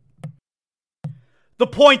good. The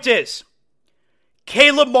point is,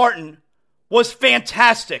 Caleb Martin was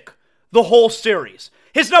fantastic the whole series.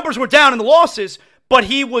 His numbers were down in the losses, but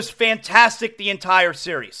he was fantastic the entire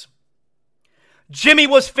series. Jimmy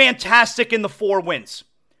was fantastic in the 4 wins.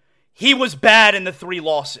 He was bad in the 3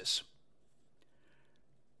 losses.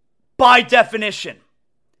 By definition,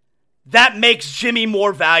 that makes Jimmy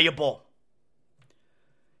more valuable.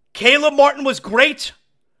 Caleb Martin was great.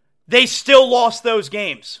 They still lost those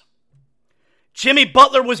games. Jimmy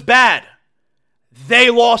Butler was bad. They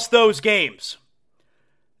lost those games.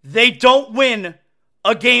 They don't win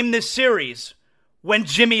a game this series when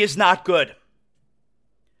Jimmy is not good.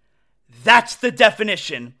 That's the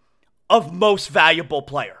definition of most valuable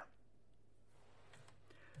player.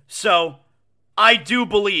 So I do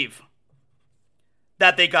believe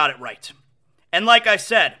that they got it right. And like I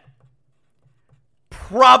said,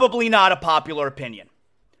 probably not a popular opinion.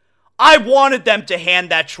 I wanted them to hand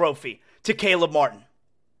that trophy to Caleb Martin.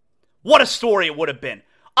 What a story it would have been.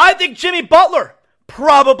 I think Jimmy Butler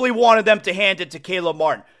probably wanted them to hand it to Caleb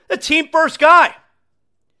Martin, the team first guy.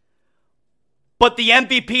 But the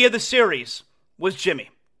MVP of the series was Jimmy.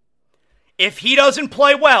 If he doesn't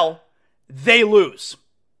play well, they lose.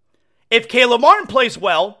 If Caleb Martin plays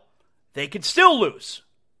well, they can still lose.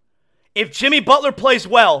 If Jimmy Butler plays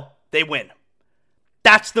well, they win.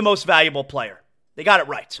 That's the most valuable player. They got it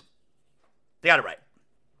right. They got it right.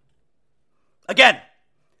 Again,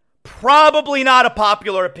 probably not a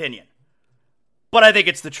popular opinion, but I think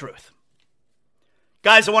it's the truth.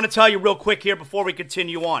 Guys, I want to tell you real quick here before we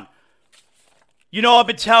continue on. You know, I've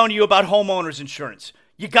been telling you about homeowners insurance.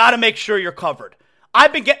 You got to make sure you're covered.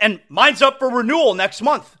 I've been getting, and mine's up for renewal next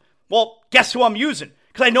month. Well, guess who I'm using?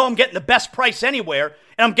 Because I know I'm getting the best price anywhere,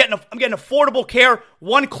 and I'm getting affordable care,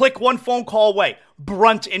 one click, one phone call away.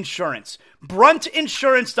 Brunt Insurance.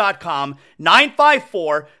 BruntInsurance.com,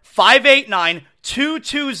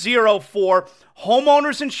 954-589-2204.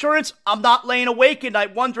 Homeowners insurance, I'm not laying awake at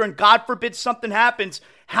night wondering, God forbid something happens,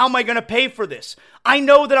 how am I going to pay for this? I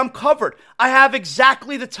know that I'm covered. I have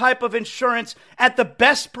exactly the type of insurance at the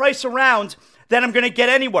best price around that I'm going to get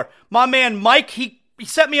anywhere. My man Mike, he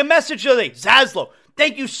sent me a message today. Zaslow,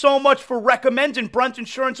 thank you so much for recommending Brunt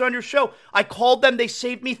Insurance on your show. I called them. They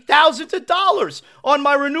saved me thousands of dollars on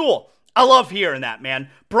my renewal. I love hearing that, man.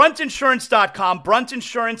 BruntInsurance.com. Brunt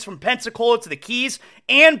Insurance from Pensacola to the Keys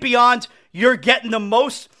and beyond. You're getting the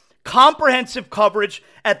most comprehensive coverage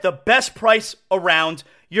at the best price around.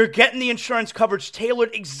 You're getting the insurance coverage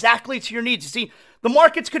tailored exactly to your needs. You see, the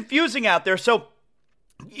market's confusing out there, so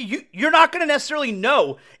you're not going to necessarily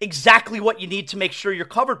know exactly what you need to make sure you're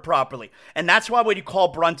covered properly. And that's why when you call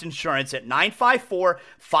Brunt Insurance at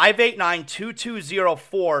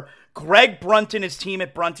 954-589-2204, Greg Brunt and his team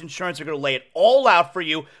at Brunt Insurance are going to lay it all out for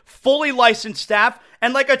you. Fully licensed staff.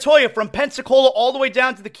 And like I told you, from Pensacola all the way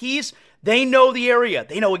down to the Keys, they know the area.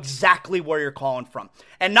 They know exactly where you're calling from.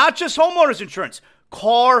 And not just homeowners insurance.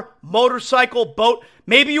 Car, motorcycle, boat.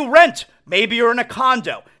 Maybe you rent. Maybe you're in a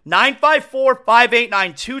condo.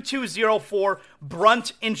 954-589-2204,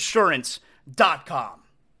 bruntinsurance.com.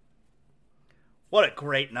 What a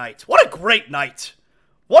great night. What a great night.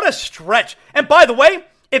 What a stretch. And by the way,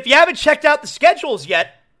 if you haven't checked out the schedules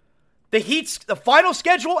yet, the Heat's, the final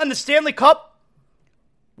schedule and the Stanley Cup,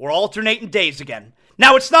 we're alternating days again.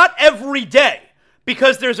 Now, it's not every day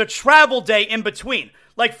because there's a travel day in between.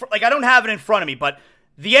 Like I don't have it in front of me, but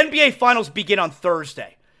the NBA Finals begin on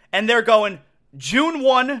Thursday. And they're going June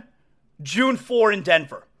 1, June 4 in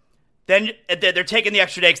Denver. Then they're taking the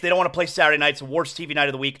extra day because they don't want to play Saturday night. It's the worst TV night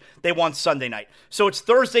of the week. They want Sunday night. So it's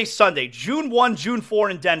Thursday, Sunday, June 1, June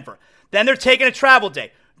 4 in Denver. Then they're taking a travel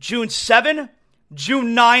day. June 7,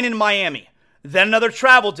 June 9 in Miami. Then another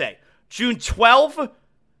travel day. June 12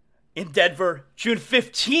 in Denver. June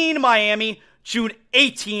 15, Miami. June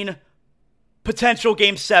 18, potential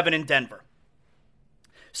Game 7 in Denver.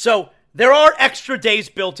 So there are extra days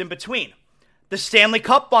built in between. The Stanley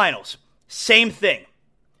Cup Finals, same thing.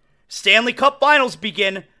 Stanley Cup Finals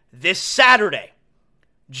begin this Saturday.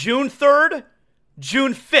 June 3rd,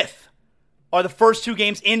 June 5th are the first two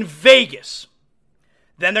games in Vegas.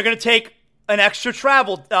 Then they're going to take an extra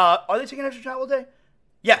travel. Are they taking an extra travel day?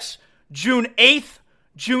 Yes. June 8th,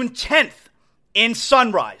 June 10th in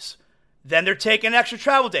Sunrise. Then they're taking an extra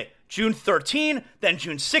travel day. June 13, then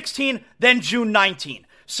June 16, then June 19.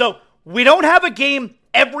 So we don't have a game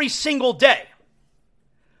every single day,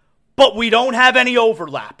 but we don't have any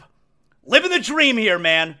overlap. Living the dream here,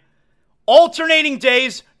 man. Alternating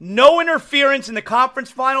days, no interference in the conference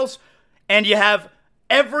finals, and you have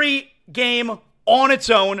every game on its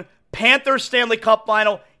own. Panthers Stanley Cup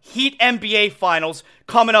Final, Heat NBA Finals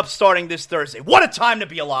coming up starting this Thursday. What a time to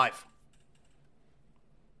be alive.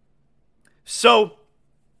 So,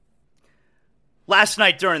 last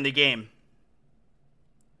night during the game,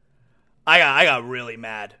 I got really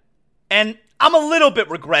mad. And I'm a little bit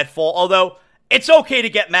regretful, although it's okay to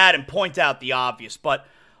get mad and point out the obvious, but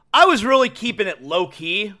I was really keeping it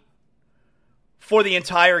low-key for the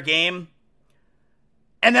entire game.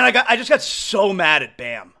 And then I just got so mad at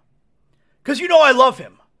Bam. Because you know I love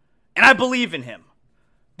him, and I believe in him.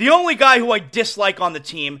 The only guy who I dislike on the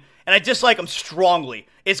team, and I dislike him strongly,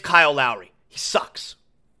 is Kyle Lowry. He sucks.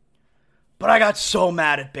 But I got so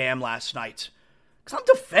mad at Bam last night. Because I'm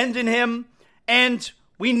defending him, and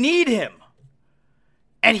we need him.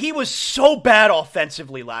 And he was so bad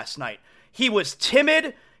offensively last night. He was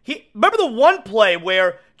timid. Remember the one play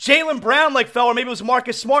where Jaylen Brown fell, or maybe it was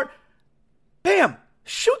Marcus Smart? Bam!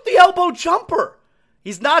 Shoot the elbow jumper.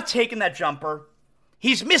 He's not taking that jumper.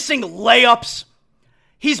 He's missing layups.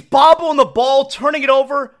 He's bobbling the ball, turning it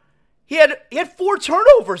over. He had 4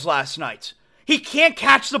 turnovers last night. He can't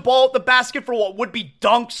catch the ball at the basket for what would be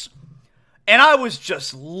dunks. And I was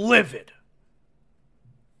just livid.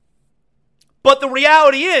 But the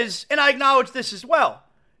reality is, and I acknowledge this as well,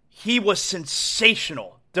 he was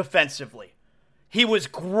sensational defensively. He was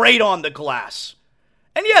great on the glass.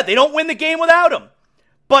 And yeah, they don't win the game without him.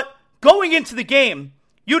 But going into the game,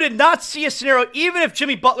 you did not see a scenario, even if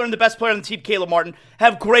Jimmy Butler and the best player on the team, Caleb Martin,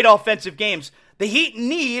 have great offensive games. The Heat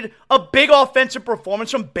need a big offensive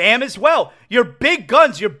performance from Bam as well. Your big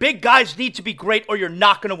guns, your big guys need to be great or you're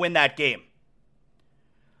not going to win that game.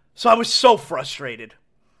 So I was so frustrated.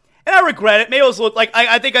 And I regret it. Maybe it was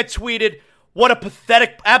I think I tweeted, what a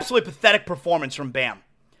pathetic, absolutely pathetic performance from Bam.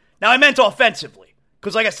 Now I meant offensively,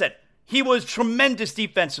 because like I said, he was tremendous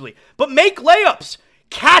defensively. But make layups.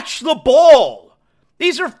 Catch the ball.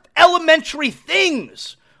 These are elementary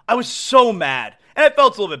things. I was so mad. And I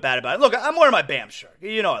felt a little bit bad about it. Look, I'm wearing my Bam shirt.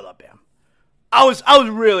 You know I love Bam. I was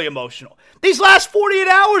really emotional. These last 48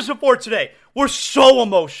 hours before today were so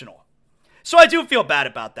emotional. So I do feel bad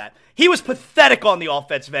about that. He was pathetic on the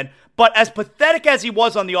offensive end, but as pathetic as he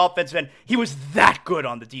was on the offensive end, he was that good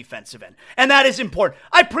on the defensive end. And that is important.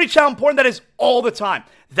 I preach how important that is all the time.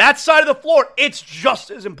 That side of the floor, it's just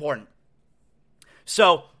as important.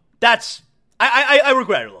 So that's, I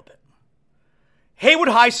regret it a little bit. Haywood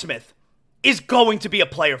Highsmith is going to be a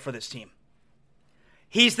player for this team.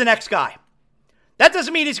 He's the next guy. That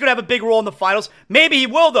doesn't mean he's going to have a big role in the finals. Maybe he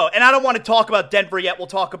will, though. And I don't want to talk about Denver yet. We'll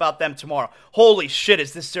talk about them tomorrow. Holy shit,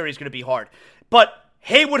 is this series going to be hard. But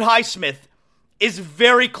Haywood Highsmith is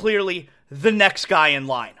very clearly the next guy in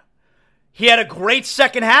line. He had a great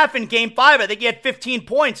second half in Game 5. I think he had 15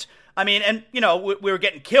 points. I mean, and, we were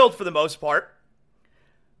getting killed for the most part.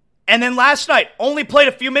 And then last night, only played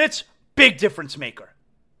a few minutes. Big difference maker.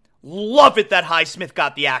 Love it that Highsmith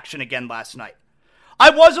got the action again last night. I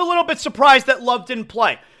was a little bit surprised that Love didn't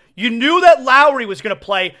play. You knew that Lowry was going to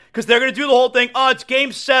play because they're going to do the whole thing. Oh, it's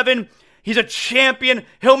Game 7. He's a champion.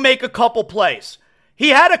 He'll make a couple plays. He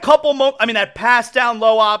had a couple that pass down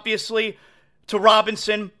low, obviously, to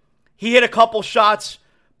Robinson. He hit a couple shots.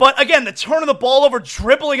 But again, the turn of the ball over,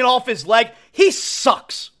 dribbling it off his leg, he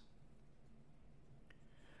sucks.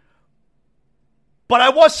 But I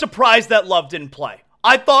was surprised that Love didn't play.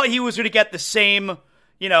 I thought he was going to get the same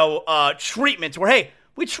treatment where, hey,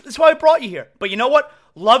 that's why we brought you here. But you know what?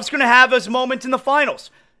 Love's going to have his moment in the finals.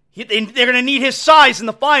 They're going to need his size in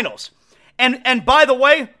the finals. And by the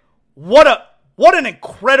way, what an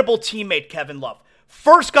incredible teammate Kevin Love.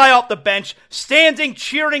 First guy off the bench, standing,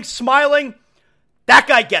 cheering, smiling. That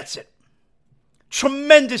guy gets it.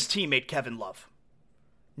 Tremendous teammate Kevin Love.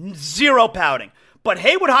 Zero pouting. But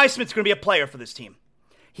Haywood Highsmith's going to be a player for this team.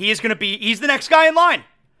 He's the next guy in line.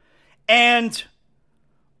 And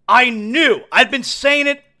I'd been saying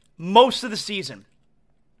it most of the season.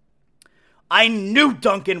 I knew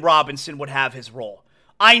Duncan Robinson would have his role.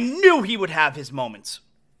 I knew he would have his moments.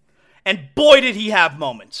 And boy, did he have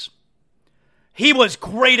moments. He was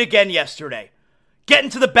great again yesterday. Getting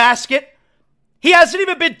to the basket. He hasn't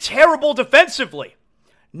even been terrible defensively.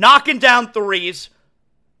 Knocking down threes.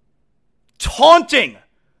 Taunting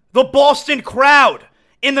the Boston crowd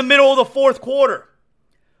in the middle of the fourth quarter.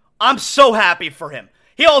 I'm so happy for him.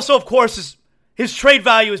 He also, of course, his trade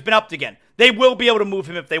value has been upped again. They will be able to move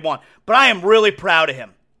him if they want. But I am really proud of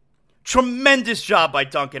him. Tremendous job by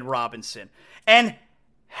Duncan Robinson. And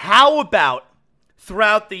how about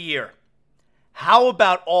throughout the year, how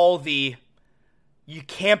about all the you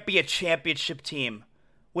can't be a championship team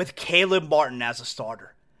with Caleb Martin as a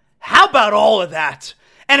starter? How about all of that?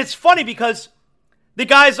 And it's funny because the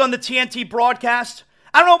guys on the TNT broadcast,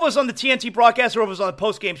 I don't know if it was on the TNT broadcast or if it was on the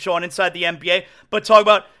postgame show on Inside the NBA, but talk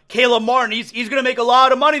about Caleb Martin. He's going to make a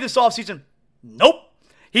lot of money this offseason. Nope.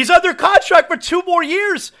 He's under contract for 2 more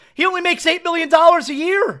years. He only makes $8 million a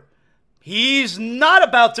year. He's not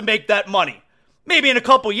about to make that money. Maybe in a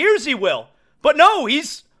couple years he will. But no,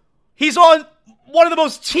 he's on one of the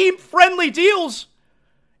most team-friendly deals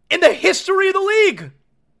in the history of the league.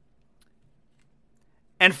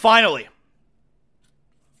 And finally,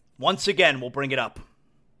 once again, we'll bring it up.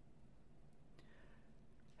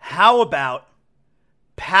 How about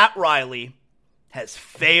Pat Riley has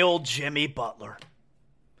failed Jimmy Butler?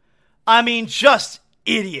 I mean, just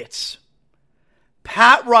idiots.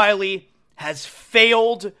 Pat Riley has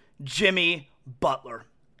failed Jimmy Butler.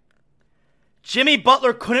 Jimmy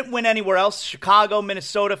Butler couldn't win anywhere else. Chicago,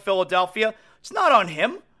 Minnesota, Philadelphia. It's not on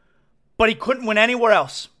him. but he couldn't win anywhere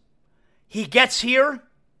else. He gets here,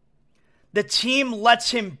 the team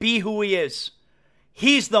lets him be who he is.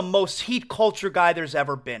 He's the most Heat culture guy there's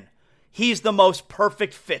ever been. He's the most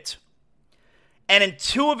perfect fit. And in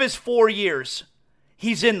 2 of his 4 years,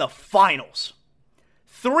 he's in the finals.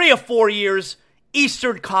 3 of 4 years,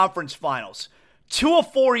 Eastern Conference Finals. 2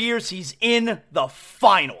 of 4 years, he's in the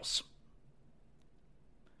finals.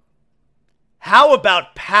 How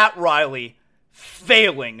about Pat Riley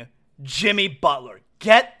failing Jimmy Butler?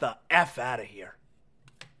 Get the F out of here.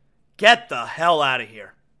 Get the hell out of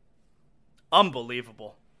here.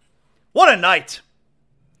 Unbelievable. What a night.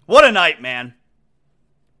 What a night, man.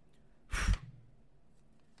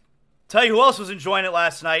 Tell you who else was enjoying it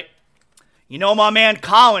last night. You know my man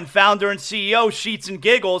Colin, founder and CEO, Sheets and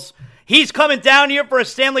Giggles. He's coming down here for a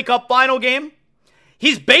Stanley Cup final game.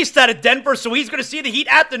 He's based out of Denver, so he's going to see the Heat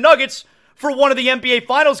at the Nuggets for one of the NBA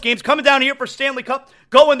Finals games. Coming down here for Stanley Cup,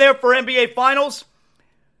 going there for NBA Finals.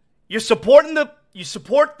 You support the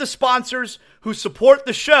sponsors who support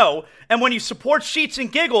the show, and when you support Sheets and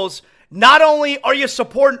Giggles, not only are you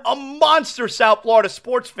supporting a monster South Florida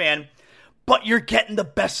sports fan, but you're getting the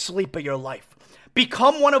best sleep of your life.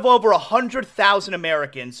 Become one of over 100,000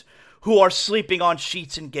 Americans who are sleeping on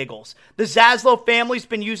Sheets and Giggles. The Zaslow family's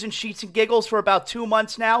been using Sheets and Giggles for about 2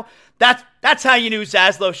 months now. That's how you knew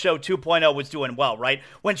Zaslow Show 2.0 was doing well, right?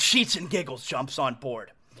 When Sheets and Giggles jumps on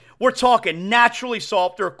board. We're talking naturally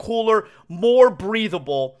softer, cooler, more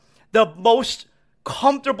breathable, the most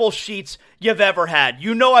comfortable sheets you've ever had.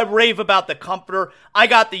 You know I rave about the comforter. I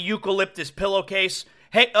got the eucalyptus pillowcase.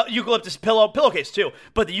 Hey, eucalyptus pillowcase too,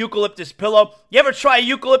 but the eucalyptus pillow. You ever try a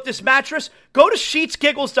eucalyptus mattress? Go to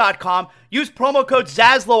sheetsgiggles.com. Use promo code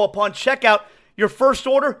Zaslow upon checkout. Your first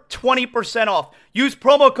order, 20% off. Use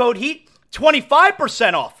promo code HEAT,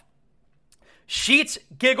 25% off.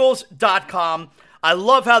 Sheetsgiggles.com. I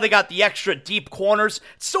love how they got the extra deep corners.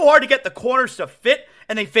 It's so hard to get the corners to fit,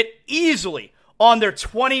 and they fit easily on their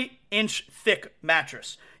 20-inch thick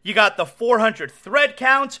mattress. You got the 400 thread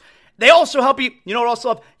count. They also help you. You know what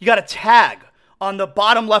else? You got a tag on the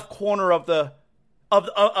bottom left corner of the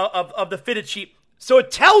fitted sheet, so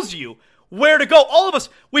it tells you where to go. All of us,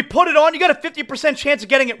 we put it on. You got a 50% chance of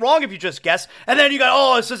getting it wrong if you just guess, and then you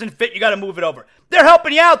got, this doesn't fit. You got to move it over. They're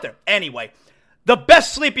helping you out there anyway. The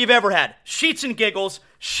best sleep you've ever had. Sheets and Giggles.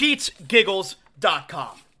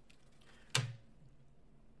 Sheetsgiggles.com.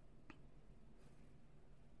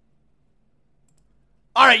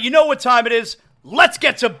 All right, you know what time it is. Let's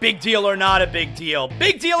get to Big Deal or Not a Big Deal.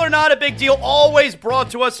 Big Deal or Not a Big Deal, always brought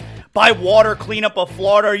to us by Water Cleanup of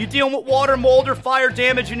Florida. Are you dealing with water, mold, or fire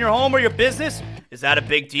damage in your home or your business? Is that a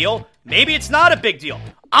big deal? Maybe it's not a big deal.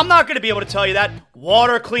 I'm not going to be able to tell you that.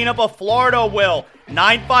 Water Cleanup of Florida will.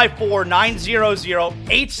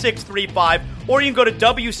 954-900-8635. Or you can go to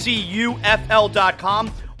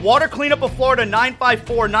WCUFL.com. Water Cleanup of Florida,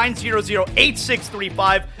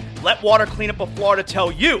 954-900-8635. Let Water Cleanup of Florida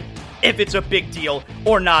tell you if it's a big deal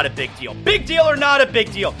or not a big deal. Big deal or not a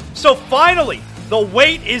big deal. So finally, the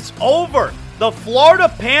wait is over. The Florida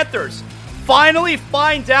Panthers finally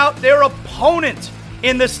find out their opponent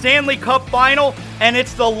in the Stanley Cup Final, and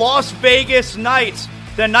it's the Las Vegas Knights.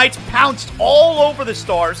 The Knights pounced all over the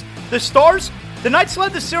Stars. The Knights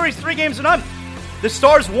led the series 3-0. The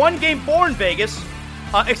Stars won Game 4 in Vegas.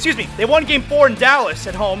 They won Game 4 in Dallas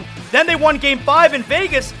at home. Then they won Game 5 in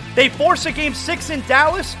Vegas. They forced a Game 6 in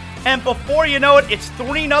Dallas. And before you know it, it's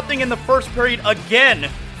 3-0 in the first period again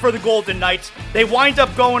for the Golden Knights. They wind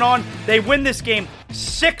up going on. They win this game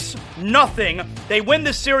 6-0. They win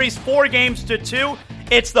the series 4-2.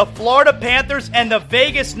 It's the Florida Panthers and the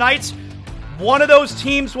Vegas Knights. One of those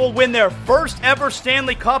teams will win their first ever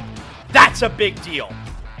Stanley Cup. That's a big deal.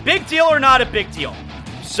 Big deal or not a big deal?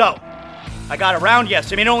 So, I got around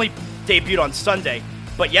yesterday. It only debuted on Sunday.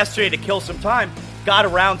 But yesterday, to kill some time, got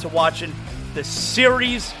around to watching the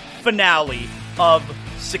series finale of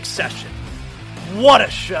Succession. What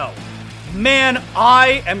a show. Man,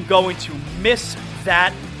 I am going to miss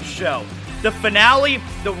that show. The finale,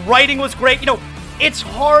 the writing was great. You know, it's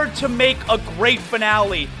hard to make a great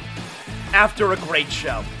finale after a great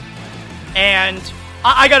show. And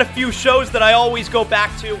I got a few shows that I always go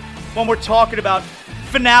back to when we're talking about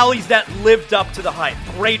finales that lived up to the hype.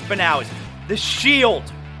 Great finales. The Shield,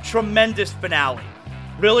 tremendous finale.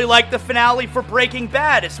 Really like the finale for Breaking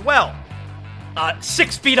Bad as well.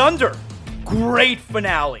 6 Feet Under, great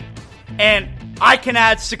finale. And I can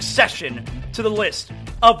add Succession to the list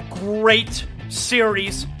of great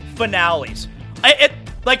series finales. It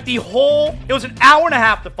was an hour and a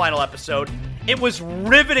half, the final episode. It was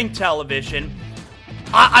riveting television.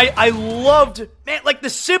 I loved, man, like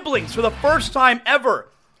the siblings for the first time ever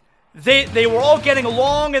they were all getting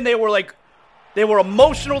along, and they were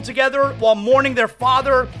emotional together while mourning their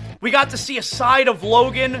father. We got to see a side of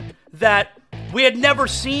Logan that we had never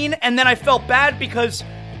seen, and then I felt bad because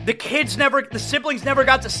the siblings never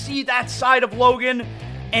got to see that side of Logan,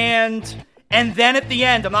 and then at the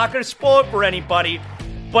end, I'm not going to spoil it for anybody,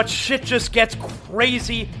 but shit just gets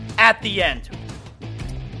crazy at the end.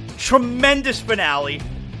 Tremendous finale.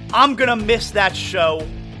 I'm going to miss that show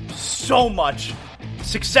so much.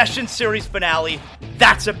 Succession series finale,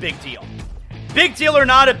 that's a big deal. Big deal or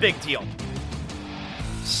not a big deal?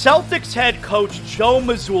 Celtics head coach Joe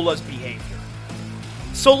Mazzulla's behavior.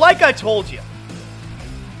 So like I told you,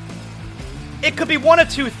 it could be one of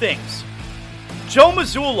two things. Joe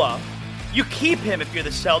Mazzulla, you keep him if you're the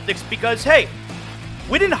Celtics because, hey,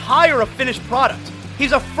 we didn't hire a finished product.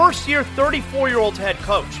 He's a first-year, 34-year-old head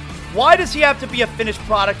coach. Why does he have to be a finished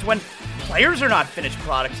product when players are not finished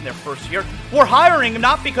products in their first year? We're hiring him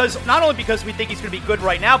not only because we think he's going to be good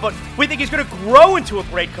right now, but we think he's going to grow into a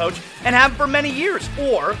great coach and have him for many years.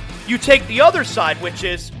 Or you take the other side, which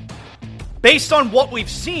is, based on what we've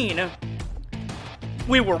seen,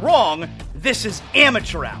 we were wrong. This is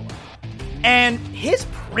amateur hour. And his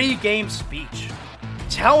pre-game speech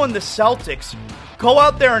telling the Celtics, go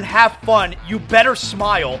out there and have fun, you better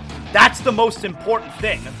smile, that's the most important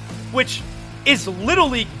thing, which is Little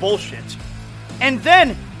League bullshit. And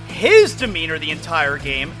then his demeanor the entire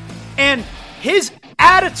game and his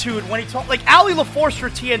attitude when he talked, like Ali LaForce for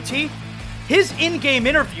TNT, his in-game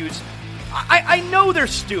interviews, I know they're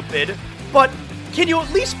stupid, but can you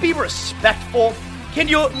at least be respectful? Can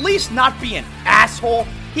you at least not be an asshole?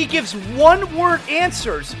 He gives one-word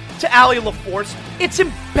answers to Ali LaForce. It's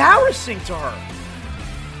embarrassing to her.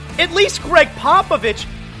 At least Greg Popovich,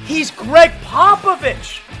 he's Greg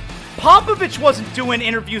Popovich. Popovich wasn't doing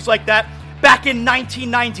interviews like that back in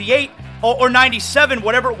 1998 or 97,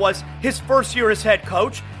 whatever it was, his first year as head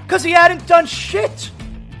coach, because he hadn't done shit.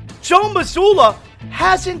 Joe Mazzulla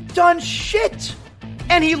hasn't done shit,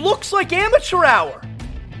 and he looks like amateur hour.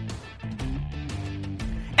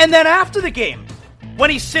 And then after the game, when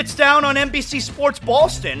he sits down on NBC Sports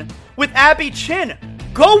Boston with Abby Chin,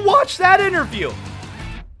 go watch that interview.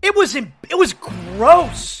 It was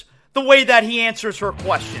gross the way that he answers her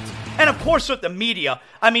questions. And of course with the media,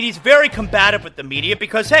 I mean, he's very combative with the media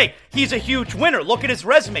because, hey, he's a huge winner. Look at his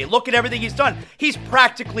resume. Look at everything he's done. He's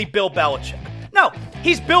practically Bill Belichick. No,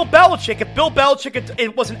 he's Bill Belichick. If Bill Belichick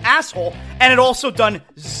it was an asshole and had also done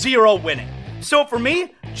zero winning. So for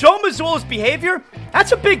me, Joe Mazzulla's behavior,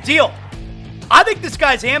 that's a big deal. I think this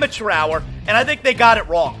guy's amateur hour, and I think they got it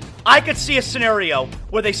wrong. I could see a scenario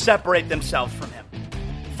where they separate themselves from him.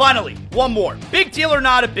 Finally, one more. Big deal or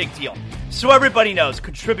not a big deal? So everybody knows,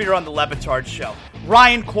 contributor on the Le Batard Show,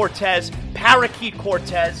 Ryan Cortez, Parakeet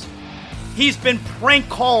Cortez. He's been prank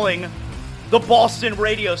calling the Boston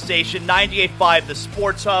radio station, 98.5, the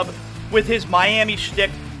Sports Hub, with his Miami shtick.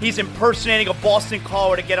 He's impersonating a Boston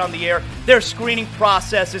caller to get on the air. Their screening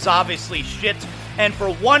process is obviously shit. And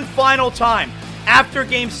for one final time, after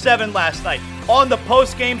Game 7 last night, on the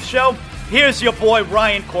post-game show, here's your boy,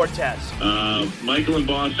 Ryan Cortez. Michael in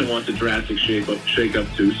Boston wants a drastic shake-up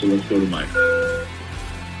too, so let's go to Mike.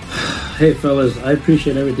 Hey, fellas, I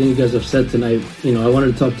appreciate everything you guys have said tonight. You know, I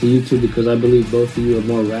wanted to talk to you two because I believe both of you are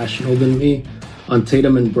more rational than me on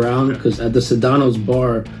Tatum and Brown, because at the Sedano's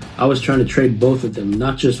bar, I was trying to trade both of them,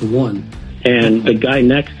 not just one. And the guy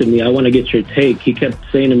next to me, I want to get your take. He kept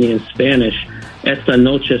saying to me in Spanish, "Esta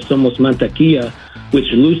noche somos mantequilla,"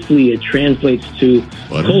 which loosely it translates to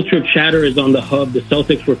culture chatter is on the hub. The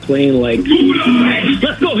Celtics were playing like,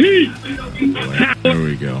 let's go Heat! There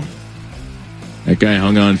we go. That guy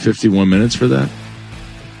hung on 51 minutes for that.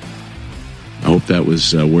 I hope that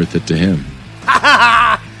was worth it to him.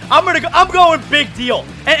 I'm going big deal.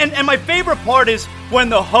 And my favorite part is when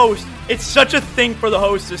the host, it's such a thing for the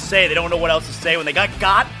host to say. They don't know what else to say when they got.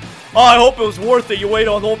 Oh, I hope it was worth it. You wait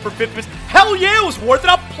on hold for 50 minutes. Hell yeah, it was worth it.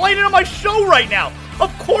 I'm playing it on my show right now.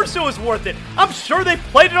 Of course it was worth it. I'm sure they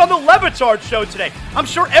played it on the Le Batard Show today. I'm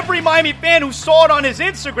sure every Miami fan who saw it on his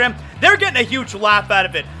Instagram, they're getting a huge laugh out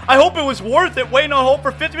of it. I hope it was worth it waiting on hold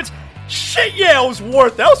for 50 minutes. Shit, yeah, it was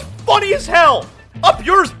worth it. That was funny as hell. Up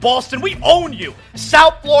yours, Boston. We own you.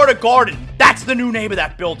 South Florida Garden. That's the new name of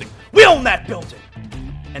that building. We own that building.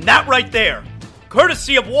 And that right there,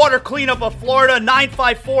 courtesy of Water Cleanup of Florida,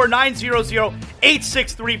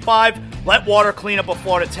 954-900-8635. Let Water Cleanup of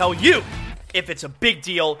Florida tell you if it's a big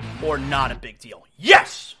deal or not a big deal.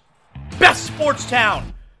 Yes! Best sports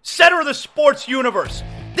town. Center of the sports universe.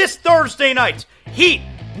 This Thursday night, Heat,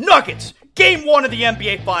 Nuggets, Game 1 of the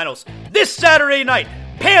NBA Finals. This Saturday night,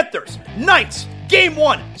 Panthers, Knights, Game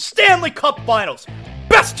 1, Stanley Cup Finals.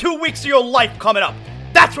 best 2 weeks of your life coming up.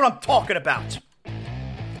 That's what I'm talking about.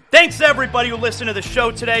 Thanks to everybody who listened to the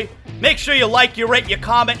show today. Make sure you like, you rate, you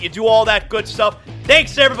comment, you do all that good stuff.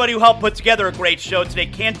 Thanks to everybody who helped put together a great show today.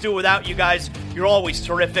 Can't do it without you guys. You're always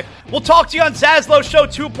terrific. We'll talk to you on Zaslow Show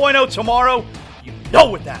 2.0 tomorrow. You know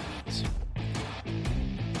what that means.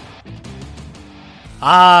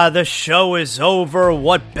 The show is over.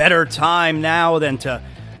 What better time now than to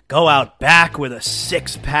go out back with a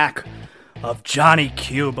 6-pack of Johnny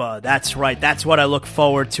Cuba. That's right. That's what I look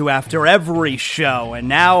forward to after every show. And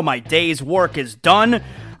now my day's work is done.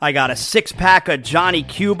 I got a 6-pack of Johnny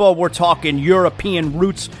Cuba. We're talking European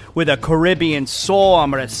roots with a Caribbean soul. I'm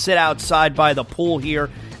going to sit outside by the pool here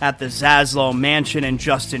at the Zaslow Mansion and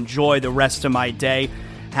just enjoy the rest of my day.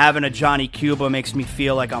 Having a Johnny Cuba makes me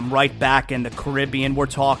feel like I'm right back in the Caribbean. We're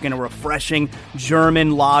talking a refreshing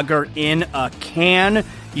German lager in a can.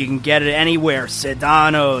 You can get it anywhere.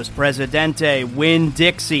 Sedanos, Presidente,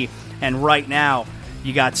 Winn-Dixie. And right now,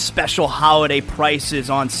 you got special holiday prices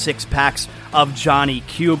on 6-packs of Johnny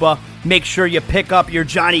Cuba. Make sure you pick up your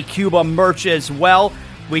Johnny Cuba merch as well.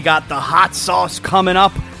 We got the hot sauce coming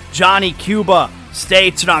up. Johnny Cuba, stay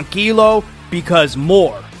tranquilo because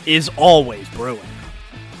more is always brewing.